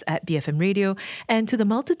 tweet us at BFM Radio. And to the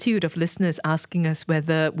multitude of listeners asking us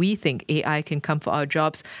whether we think AI can come for our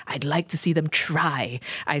jobs, I'd like to see them try,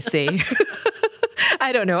 I say.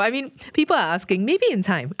 I don't know. I mean, people are asking, maybe in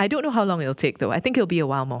time. I don't know how long it'll take, though. I think it'll be a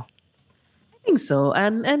while more. I think so.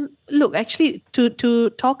 And look, actually, to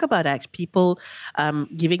talk about people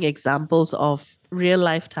giving examples of real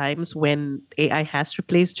life times when AI has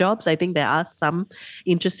replaced jobs, I think there are some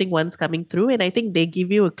interesting ones coming through. And I think they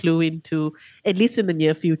give you a clue into, at least in the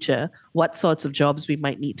near future, what sorts of jobs we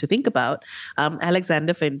might need to think about.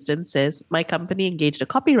 Alexander, for instance, says, my company engaged a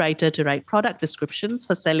copywriter to write product descriptions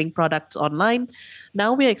for selling products online.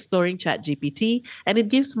 Now we're exploring ChatGPT, and it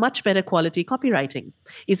gives much better quality copywriting.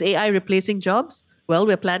 Is AI replacing jobs? Well,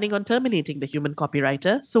 we're planning on terminating the human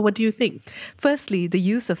copywriter. So what do you think? Firstly, the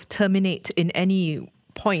use of terminate in any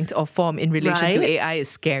point or form in relation to AI is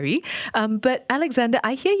scary. But Alexander,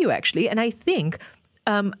 I hear you actually, and I think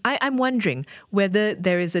I'm wondering whether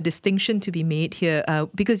there is a distinction to be made here,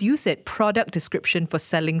 because you said product description for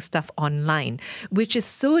selling stuff online, which is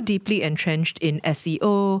so deeply entrenched in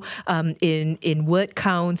SEO, in word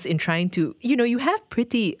counts, in trying to, you have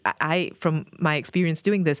from my experience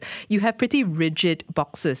doing this, you have pretty rigid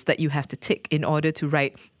boxes that you have to tick in order to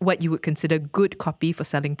write what you would consider good copy for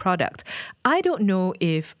selling product. I don't know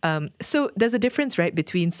if, so there's a difference, right,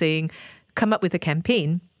 between saying, come up with a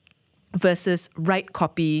campaign versus write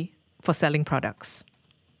copy for selling products.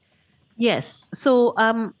 Yes. So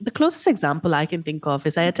the closest example I can think of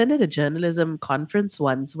is I attended a journalism conference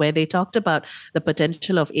once where they talked about the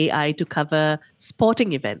potential of AI to cover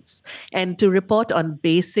sporting events and to report on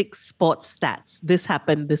basic sports stats. This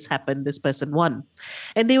happened, this person won.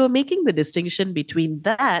 And they were making the distinction between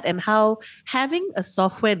that and how having a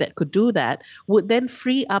software that could do that would then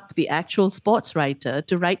free up the actual sports writer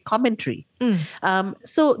to write commentary.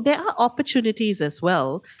 So there are opportunities as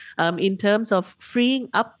well in terms of freeing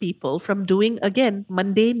up people from doing, again,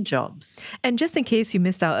 mundane jobs. And just in case you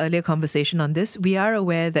missed our earlier conversation on this, we are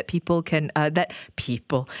aware that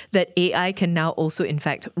that AI can now also, in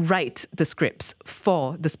fact, write the scripts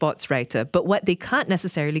for the sports writer. But what they can't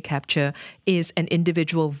necessarily capture is an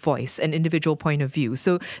individual voice, an individual point of view.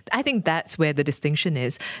 So I think that's where the distinction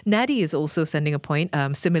is. Nadi is also sending a point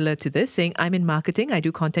similar to this, saying, I'm in marketing, I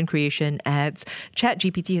do content creation, ads.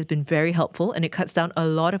 ChatGPT has been very helpful and it cuts down a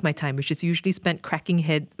lot of my time, which is usually spent cracking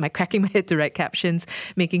my head to write captions,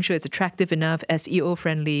 making sure it's attractive enough, SEO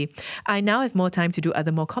friendly. I now have more time to do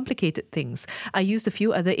other more complicated things. I used a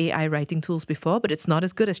few other AI writing tools before, but it's not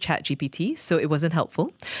as good as ChatGPT, so it wasn't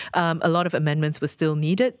helpful. A lot of amendments were still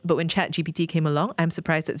needed, but when ChatGPT came along, I'm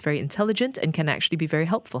surprised it's very intelligent and can actually be very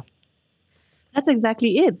helpful. That's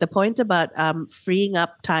exactly it. The point about freeing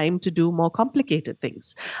up time to do more complicated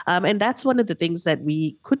things. And that's one of the things that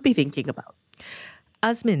we could be thinking about.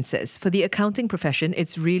 Asmin says, for the accounting profession,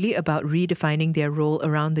 it's really about redefining their role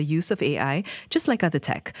around the use of AI, just like other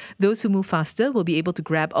tech. Those who move faster will be able to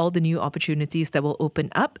grab all the new opportunities that will open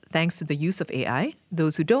up thanks to the use of AI.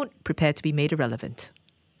 Those who don't, prepare to be made irrelevant.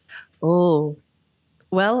 Oh,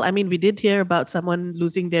 well, I mean, we did hear about someone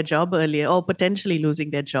losing their job earlier, or potentially losing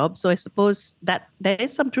their job. So I suppose that there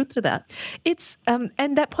is some truth to that. It's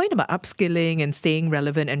and that point about upskilling and staying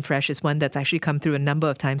relevant and fresh is one that's actually come through a number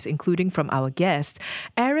of times, including from our guest.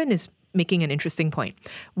 Aaron is making an interesting point.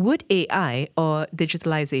 Would AI or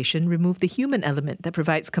digitalization remove the human element that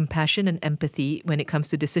provides compassion and empathy when it comes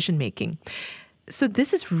to decision making? So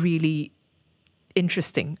this is really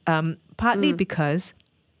interesting, partly because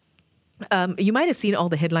you might have seen all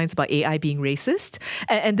the headlines about AI being racist.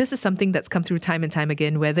 And this is something that's come through time and time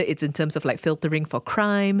again, whether it's in terms of like filtering for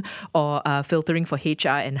crime or filtering for HR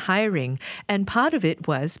and hiring. And part of it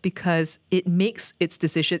was because it makes its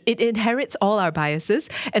decision, it inherits all our biases,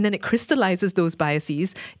 and then it crystallizes those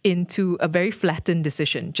biases into a very flattened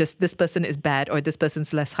decision. Just this person is bad or this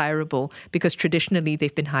person's less hireable because traditionally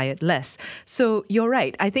they've been hired less. So you're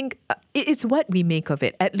right. I think it's what we make of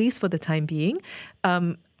it, at least for the time being.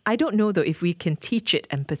 I don't know, though, if we can teach it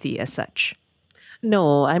empathy as such.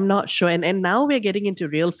 No, I'm not sure. And now we're getting into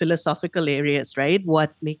real philosophical areas, right?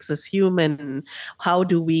 What makes us human? How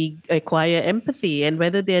do we acquire empathy? And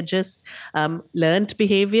whether they're just learned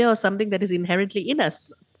behavior or something that is inherently in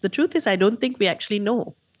us. The truth is, I don't think we actually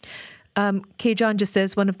know. K. John just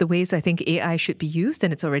says one of the ways I think AI should be used,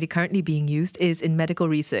 and it's already currently being used, is in medical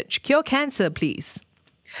research. Cure cancer, please.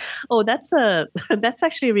 Oh, that's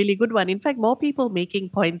actually a really good one. In fact, more people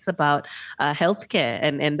making points about healthcare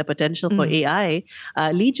and the potential for AI.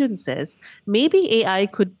 Legion says maybe AI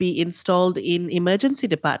could be installed in emergency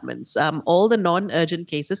departments. All the non-urgent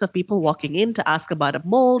cases of people walking in to ask about a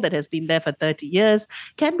mole that has been there for 30 years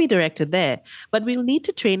can be directed there. But we'll need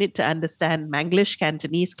to train it to understand Manglish,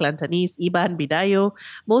 Cantonese, Kelantanese, Iban, Bidayo.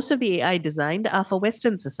 Most of the AI designed are for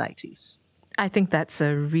Western societies. I think that's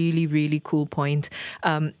a really, really cool point.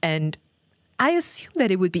 And I assume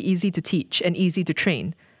that it would be easy to teach and easy to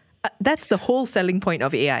train. That's the whole selling point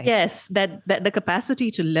of AI. Yes, that the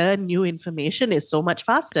capacity to learn new information is so much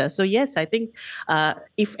faster. So yes, I think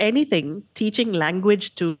if anything, teaching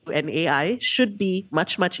language to an AI should be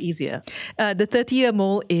much, much easier. The 30-year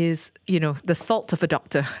mole is, the salt of a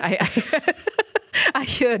doctor. I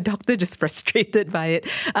hear a doctor just frustrated by it.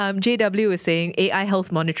 JW is saying AI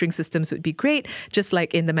health monitoring systems would be great, just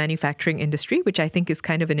like in the manufacturing industry, which I think is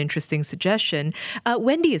kind of an interesting suggestion.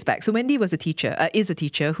 Wendy is back. So Wendy is a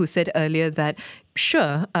teacher who said earlier that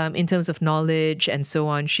sure, in terms of knowledge and so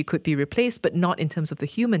on, she could be replaced, but not in terms of the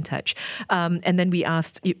human touch. And then we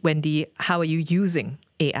asked Wendy, how are you using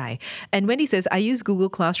AI? And Wendy says, I use Google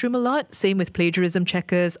Classroom a lot. Same with plagiarism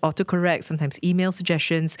checkers, autocorrect, sometimes email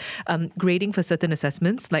suggestions, grading for certain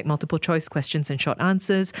assessments like multiple choice questions and short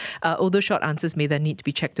answers, although short answers may then need to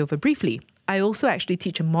be checked over briefly. I also actually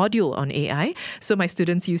teach a module on AI, so my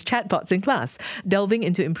students use chatbots in class. Delving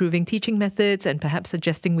into improving teaching methods and perhaps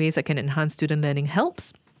suggesting ways that can enhance student learning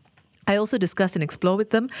helps. I also discuss and explore with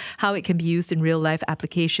them how it can be used in real-life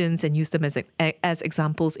applications and use them as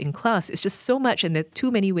examples in class. It's just so much, and there are too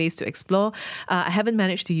many ways to explore. I haven't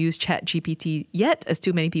managed to use ChatGPT yet, as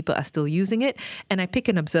too many people are still using it. And I pick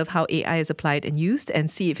and observe how AI is applied and used and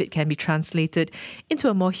see if it can be translated into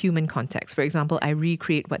a more human context. For example, I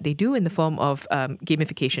recreate what they do in the form of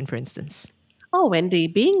gamification, for instance. Oh, Wendy,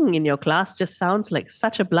 being in your class just sounds like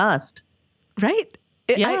such a blast. Right?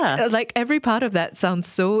 Yeah. Like every part of that sounds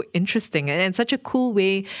so interesting and such a cool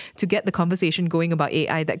way to get the conversation going about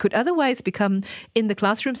AI that could otherwise become, in the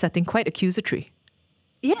classroom setting, quite accusatory.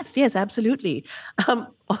 Yes, absolutely.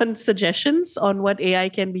 On suggestions on what AI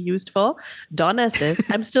can be used for, Donna says,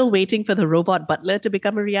 I'm still waiting for the robot butler to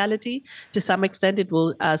become a reality. To some extent, it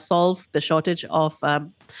will solve the shortage of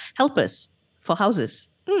helpers for houses.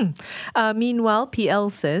 Meanwhile,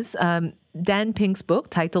 PL says, Dan Pink's book,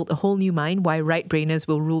 titled A Whole New Mind, Why Right-Brainers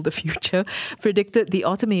Will Rule the Future, predicted the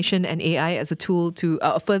automation and AI as a tool to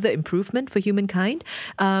further improvement for humankind.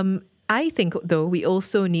 I think, though, we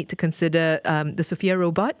also need to consider the Sophia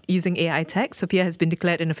robot using AI tech. Sophia has been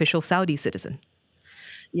declared an official Saudi citizen.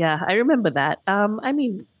 Yeah, I remember that.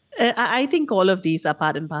 I think all of these are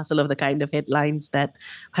part and parcel of the kind of headlines that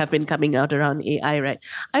have been coming out around AI, right?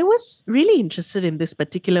 I was really interested in this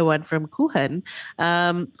particular one from Kuhan.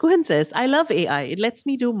 Kuhan says, I love AI. It lets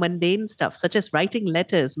me do mundane stuff such as writing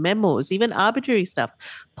letters, memos, even arbitrary stuff,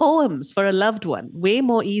 poems for a loved one, way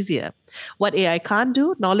more easier. What AI can't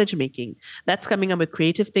do, knowledge making. That's coming up with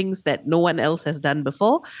creative things that no one else has done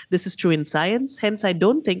before. This is true in science. Hence, I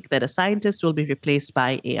don't think that a scientist will be replaced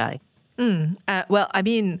by AI. Well, I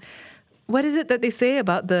mean, what is it that they say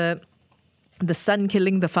about the son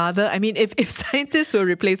killing the father? I mean, if scientists were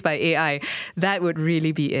replaced by AI, that would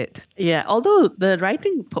really be it. Yeah, although the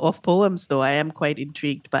writing of poems, though, I am quite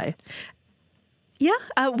intrigued by. Yeah,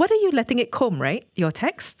 what are you letting it comb, right? Your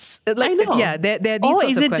texts? I know. Yeah, they're these or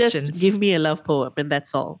sorts is of it questions. just give me a love poem and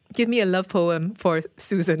that's all? Give me a love poem for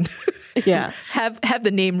Susan. Yeah. Have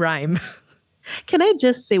the name rhyme. Can I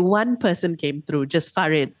just say one person came through, just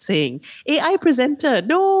Farid, saying, AI presenter,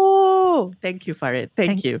 no! Thank you, Farid.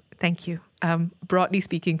 Thank you. Thank you. Broadly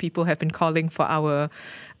speaking, people have been calling for our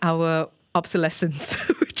obsolescence,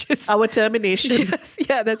 which is our termination. Yes,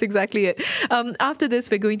 yeah, that's exactly it. After this,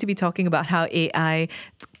 we're going to be talking about how AI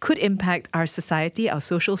could impact our society, our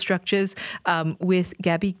social structures, with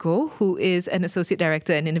Gabby Goh, who is an Associate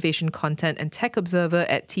Director in Innovation Content and Tech Observer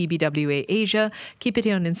at TBWA Asia. Keep it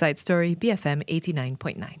here on Inside Story, BFM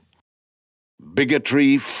 89.9.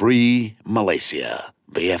 Bigotry-free Malaysia,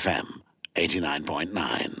 BFM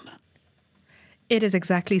 89.9. It is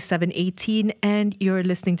exactly 7:18 and you're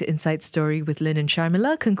listening to Inside Story with Lynn and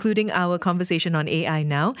Sharmila. Concluding our conversation on AI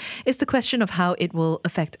now is the question of how it will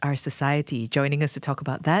affect our society. Joining us to talk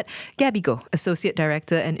about that, Gabby Goh, Associate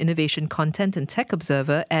Director and Innovation Content and Tech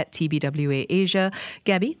Observer at TBWA Asia.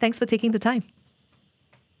 Gabby, thanks for taking the time.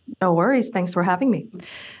 No worries. Thanks for having me.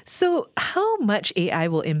 So how much AI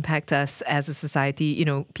will impact us as a society? You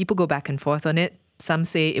know, people go back and forth on it. Some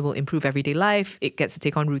say it will improve everyday life. It gets to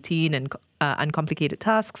take on routine and uncomplicated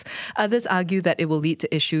tasks. Others argue that it will lead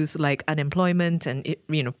to issues like unemployment and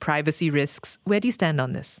privacy risks. Where do you stand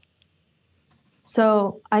on this?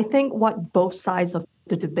 So I think what both sides of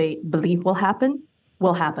the debate believe will happen.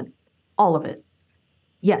 All of it.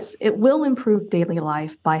 Yes, it will improve daily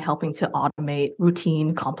life by helping to automate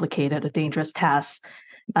routine, complicated, or dangerous tasks.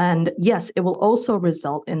 And yes, it will also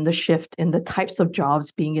result in the shift in the types of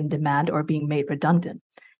jobs being in demand or being made redundant.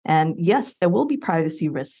 And yes, there will be privacy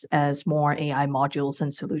risks as more AI modules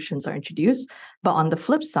and solutions are introduced. But on the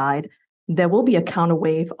flip side, there will be a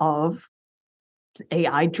counterwave of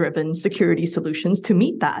AI-driven security solutions to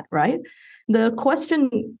meet that, right? The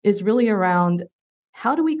question is really around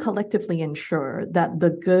how do we collectively ensure that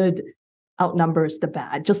the good outnumbers the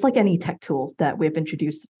bad, just like any tech tool that we've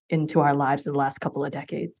introduced into our lives in the last couple of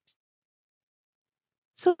decades.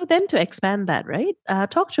 So then to expand that, right?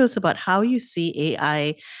 Talk to us about how you see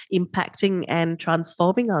AI impacting and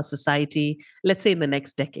transforming our society, let's say in the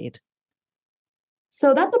next decade.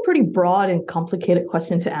 So that's a pretty broad and complicated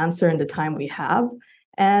question to answer in the time we have.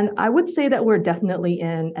 And I would say that we're definitely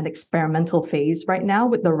in an experimental phase right now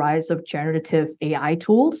with the rise of generative AI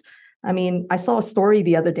tools. I mean, I saw a story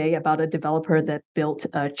the other day about a developer that built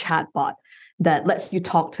a chatbot that lets you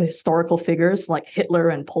talk to historical figures like Hitler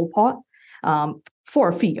and Pol Pot for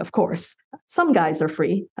a fee, of course. Some guys are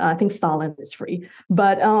free. I think Stalin is free.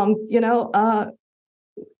 But,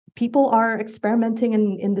 people are experimenting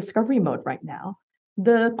in discovery mode right now.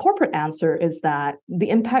 The corporate answer is that the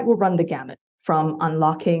impact will run the gamut from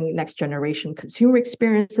unlocking next generation consumer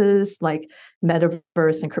experiences like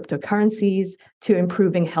metaverse and cryptocurrencies to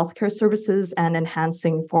improving healthcare services and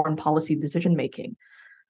enhancing foreign policy decision making.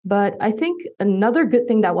 But I think another good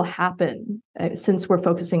thing that will happen, since we're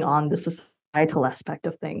focusing on the societal aspect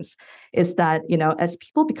of things, is that, as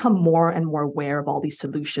people become more and more aware of all these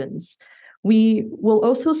solutions, we will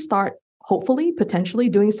also start, hopefully, potentially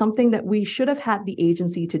doing something that we should have had the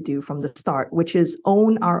agency to do from the start, which is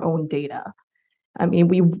own our own data. I mean,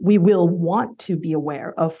 we will want to be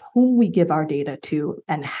aware of whom we give our data to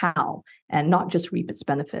and how, and not just reap its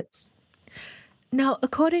benefits. Now,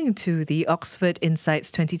 according to the Oxford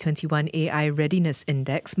Insights 2021 AI Readiness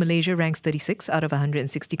Index, Malaysia ranks 36 out of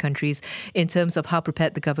 160 countries in terms of how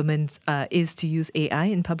prepared the government is to use AI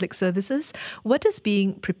in public services. What does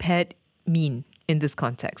being prepared mean in this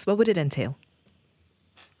context? What would it entail?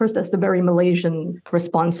 First, that's the very Malaysian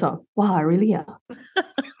response. Wow, really? Yeah.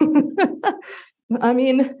 I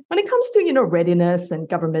mean, when it comes to, readiness and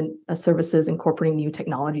government services incorporating new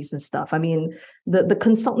technologies and stuff, I mean, the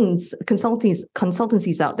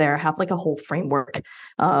consultancies out there have like a whole framework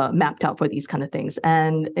mapped out for these kind of things.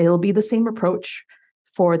 And it'll be the same approach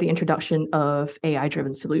for the introduction of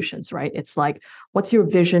AI-driven solutions, right? It's like, what's your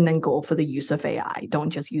vision and goal for the use of AI? Don't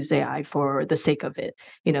just use AI for the sake of it.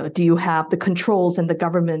 Do you have the controls and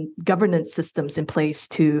the governance systems in place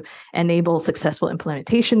to enable successful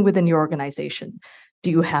implementation within your organization?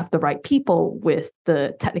 Do you have the right people with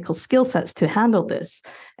the technical skill sets to handle this?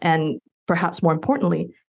 And perhaps more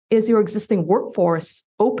importantly, is your existing workforce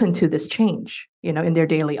open to this change, in their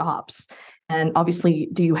daily ops? And obviously,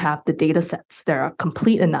 do you have the data sets that are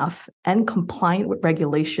complete enough and compliant with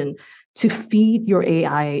regulation to feed your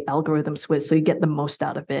AI algorithms with, so you get the most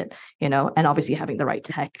out of it, and obviously having the right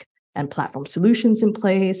tech and platform solutions in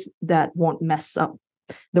place that won't mess up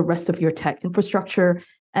the rest of your tech infrastructure.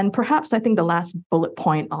 And perhaps I think the last bullet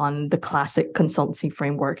point on the classic consultancy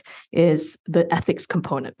framework is the ethics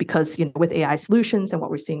component, because with AI solutions and what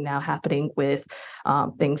we're seeing now happening with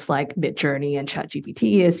things like Midjourney and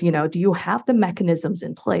ChatGPT is, do you have the mechanisms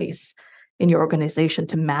in place in your organization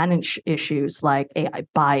to manage issues like AI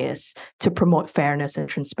bias, to promote fairness and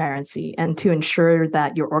transparency, and to ensure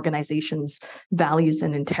that your organization's values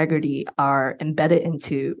and integrity are embedded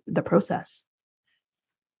into the process?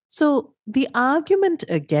 So the argument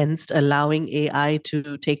against allowing AI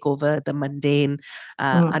to take over the mundane,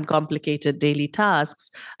 uncomplicated daily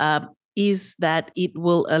tasks is that it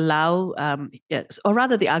will allow, or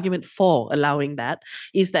rather the argument for allowing that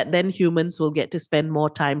is that then humans will get to spend more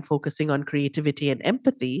time focusing on creativity and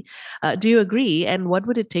empathy. Do you agree? And what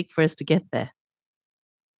would it take for us to get there?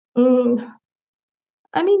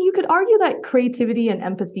 I mean, you could argue that creativity and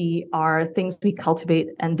empathy are things we cultivate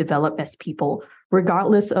and develop as people,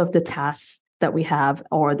 regardless of the tasks that we have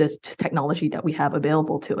or the technology that we have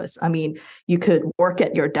available to us. I mean, you could work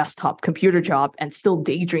at your desktop computer job and still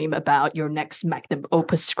daydream about your next magnum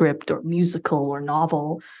opus script or musical or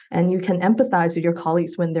novel, and you can empathize with your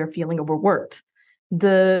colleagues when they're feeling overworked.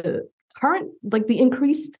 The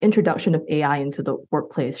increased introduction of AI into the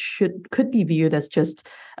workplace could be viewed as just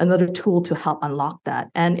another tool to help unlock that.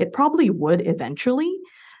 And it probably would eventually.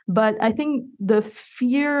 But I think the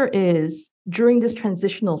fear is during this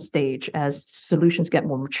transitional stage, as solutions get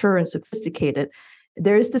more mature and sophisticated,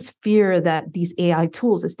 there is this fear that these AI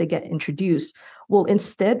tools, as they get introduced, will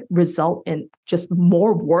instead result in just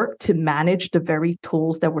more work to manage the very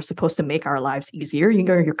tools that were supposed to make our lives easier.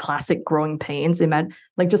 Your classic growing pains.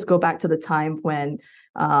 Just go back to the time when,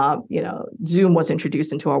 Zoom was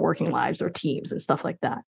introduced into our working lives, or Teams and stuff like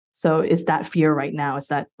that. So is that fear right now? Is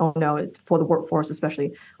that, oh no, for the workforce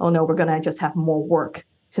especially, oh no, we're going to just have more work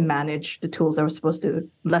to manage the tools that were supposed to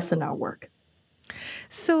lessen our work?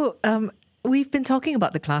 So, we've been talking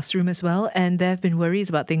about the classroom as well, and there have been worries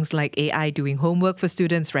about things like AI doing homework for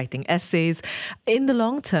students, writing essays. In the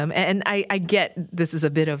long term, and I get this is a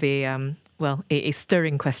bit of a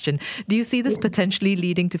stirring question. Do you see this potentially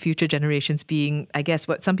leading to future generations being, I guess,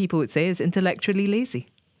 what some people would say is intellectually lazy?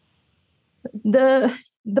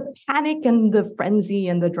 The panic and the frenzy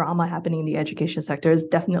and the drama happening in the education sector is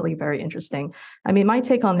definitely very interesting. I mean, my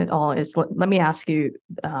take on it all is, let me ask you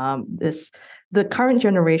this. The current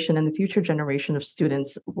generation and the future generation of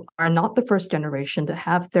students are not the first generation to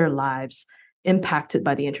have their lives impacted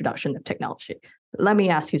by the introduction of technology. Let me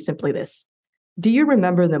ask you simply this. Do you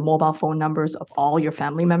remember the mobile phone numbers of all your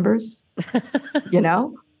family members?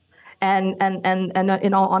 And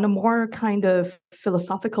on a more kind of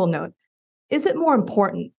philosophical note, is it more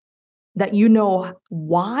important that you know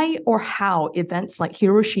why or how events like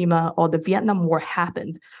Hiroshima or the Vietnam War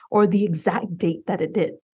happened, or the exact date that it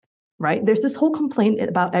did, right? There's this whole complaint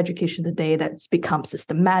about education today that's become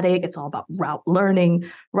systematic. It's all about route learning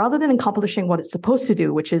rather than accomplishing what it's supposed to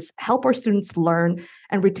do, which is help our students learn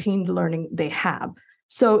and retain the learning they have.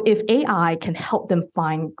 So if AI can help them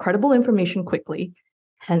find credible information quickly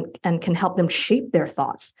and can help them shape their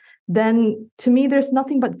thoughts, then to me, there's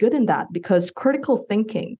nothing but good in that, because critical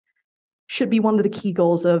thinking should be one of the key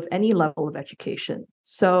goals of any level of education.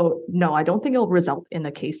 So no, I don't think it'll result in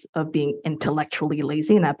a case of being intellectually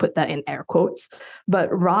lazy, and I put that in air quotes, but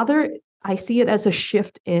rather I see it as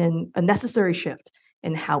a necessary shift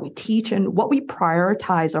in how we teach and what we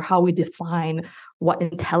prioritize or how we define what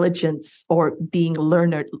intelligence or being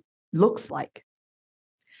learned looks like.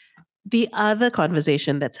 The other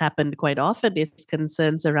conversation that's happened quite often is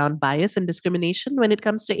concerns around bias and discrimination when it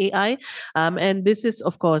comes to AI. And this is,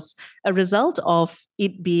 of course, a result of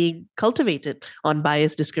it being cultivated on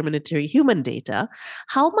biased, discriminatory human data.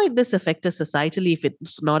 How might this affect us societally if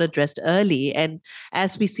it's not addressed early and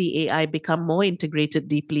as we see AI become more integrated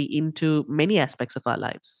deeply into many aspects of our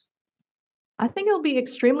lives? I think it'll be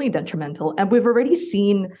extremely detrimental. And we've already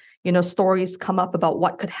seen, stories come up about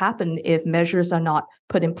what could happen if measures are not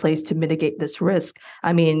put in place to mitigate this risk.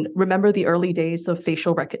 I mean, remember the early days of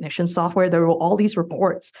facial recognition software? There were all these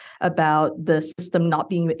reports about the system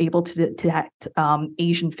not being able to detect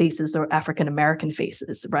Asian faces or African American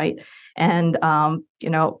faces, right? And, I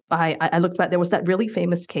looked back, there was that really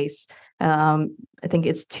famous case, I think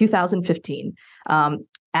it's 2015,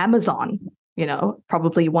 Amazon,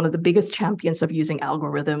 probably one of the biggest champions of using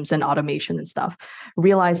algorithms and automation and stuff,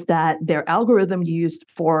 realized that their algorithm used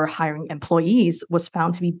for hiring employees was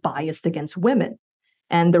found to be biased against women.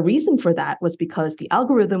 And the reason for that was because the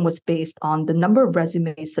algorithm was based on the number of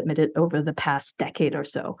resumes submitted over the past decade or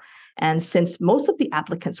so. And since most of the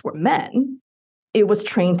applicants were men, it was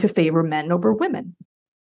trained to favor men over women.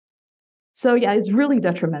 So yeah, it's really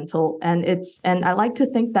detrimental. And I like to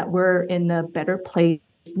think that we're in a better place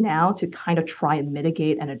now to kind of try and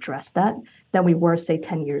mitigate and address that than we were, say,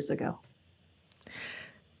 10 years ago.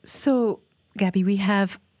 So, Gabby, we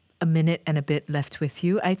have a minute and a bit left with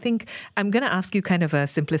you. I think I'm going to ask you kind of a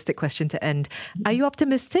simplistic question to end. Are you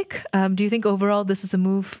optimistic? Do you think overall this is a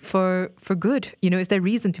move for good? Is there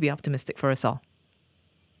reason to be optimistic for us all?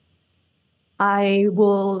 I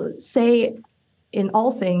will say in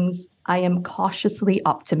all things, I am cautiously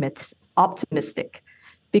optimistic.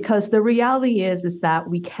 Because the reality is that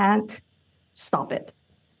we can't stop it.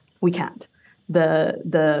 We can't.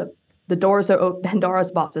 The doors are open,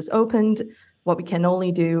 Pandora's box is opened. What we can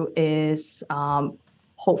only do is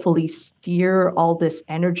hopefully steer all this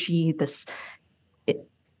energy, this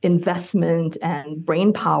investment and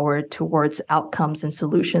brain power towards outcomes and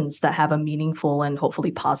solutions that have a meaningful and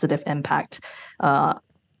hopefully positive impact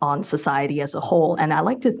on society as a whole. And I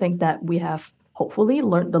like to think that we have hopefully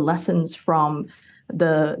learned the lessons from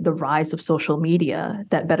the rise of social media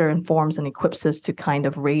that better informs and equips us to kind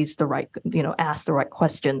of raise the right, ask the right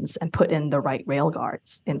questions and put in the right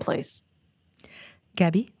railguards in place.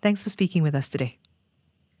 Gabby, thanks for speaking with us today.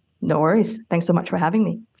 No worries. Thanks so much for having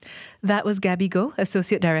me. That was Gabby Goh,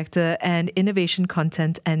 Associate Director and Innovation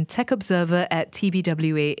Content and Tech Observer at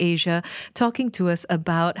TBWA Asia, talking to us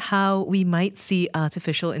about how we might see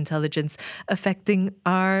artificial intelligence affecting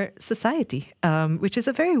our society, which is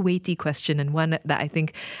a very weighty question and one that I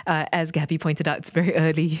think, as Gabby pointed out, it's very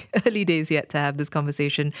early days yet to have this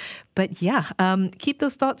conversation. But yeah, keep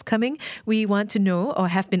those thoughts coming. We want to know, or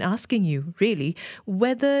have been asking you really,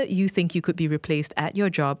 whether you think you could be replaced at your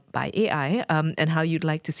job by AI and how you'd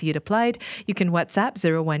like to see it applied. You can WhatsApp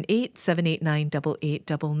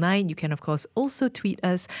 018-789-8899. You can, of course, also tweet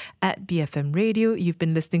us at BFM Radio. You've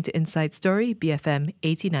been listening to Inside Story, BFM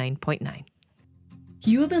 89.9.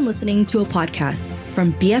 You have been listening to a podcast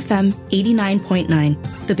from BFM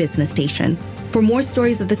 89.9, the business station. For more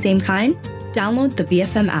stories of the same kind, download the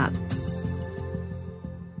BFM app.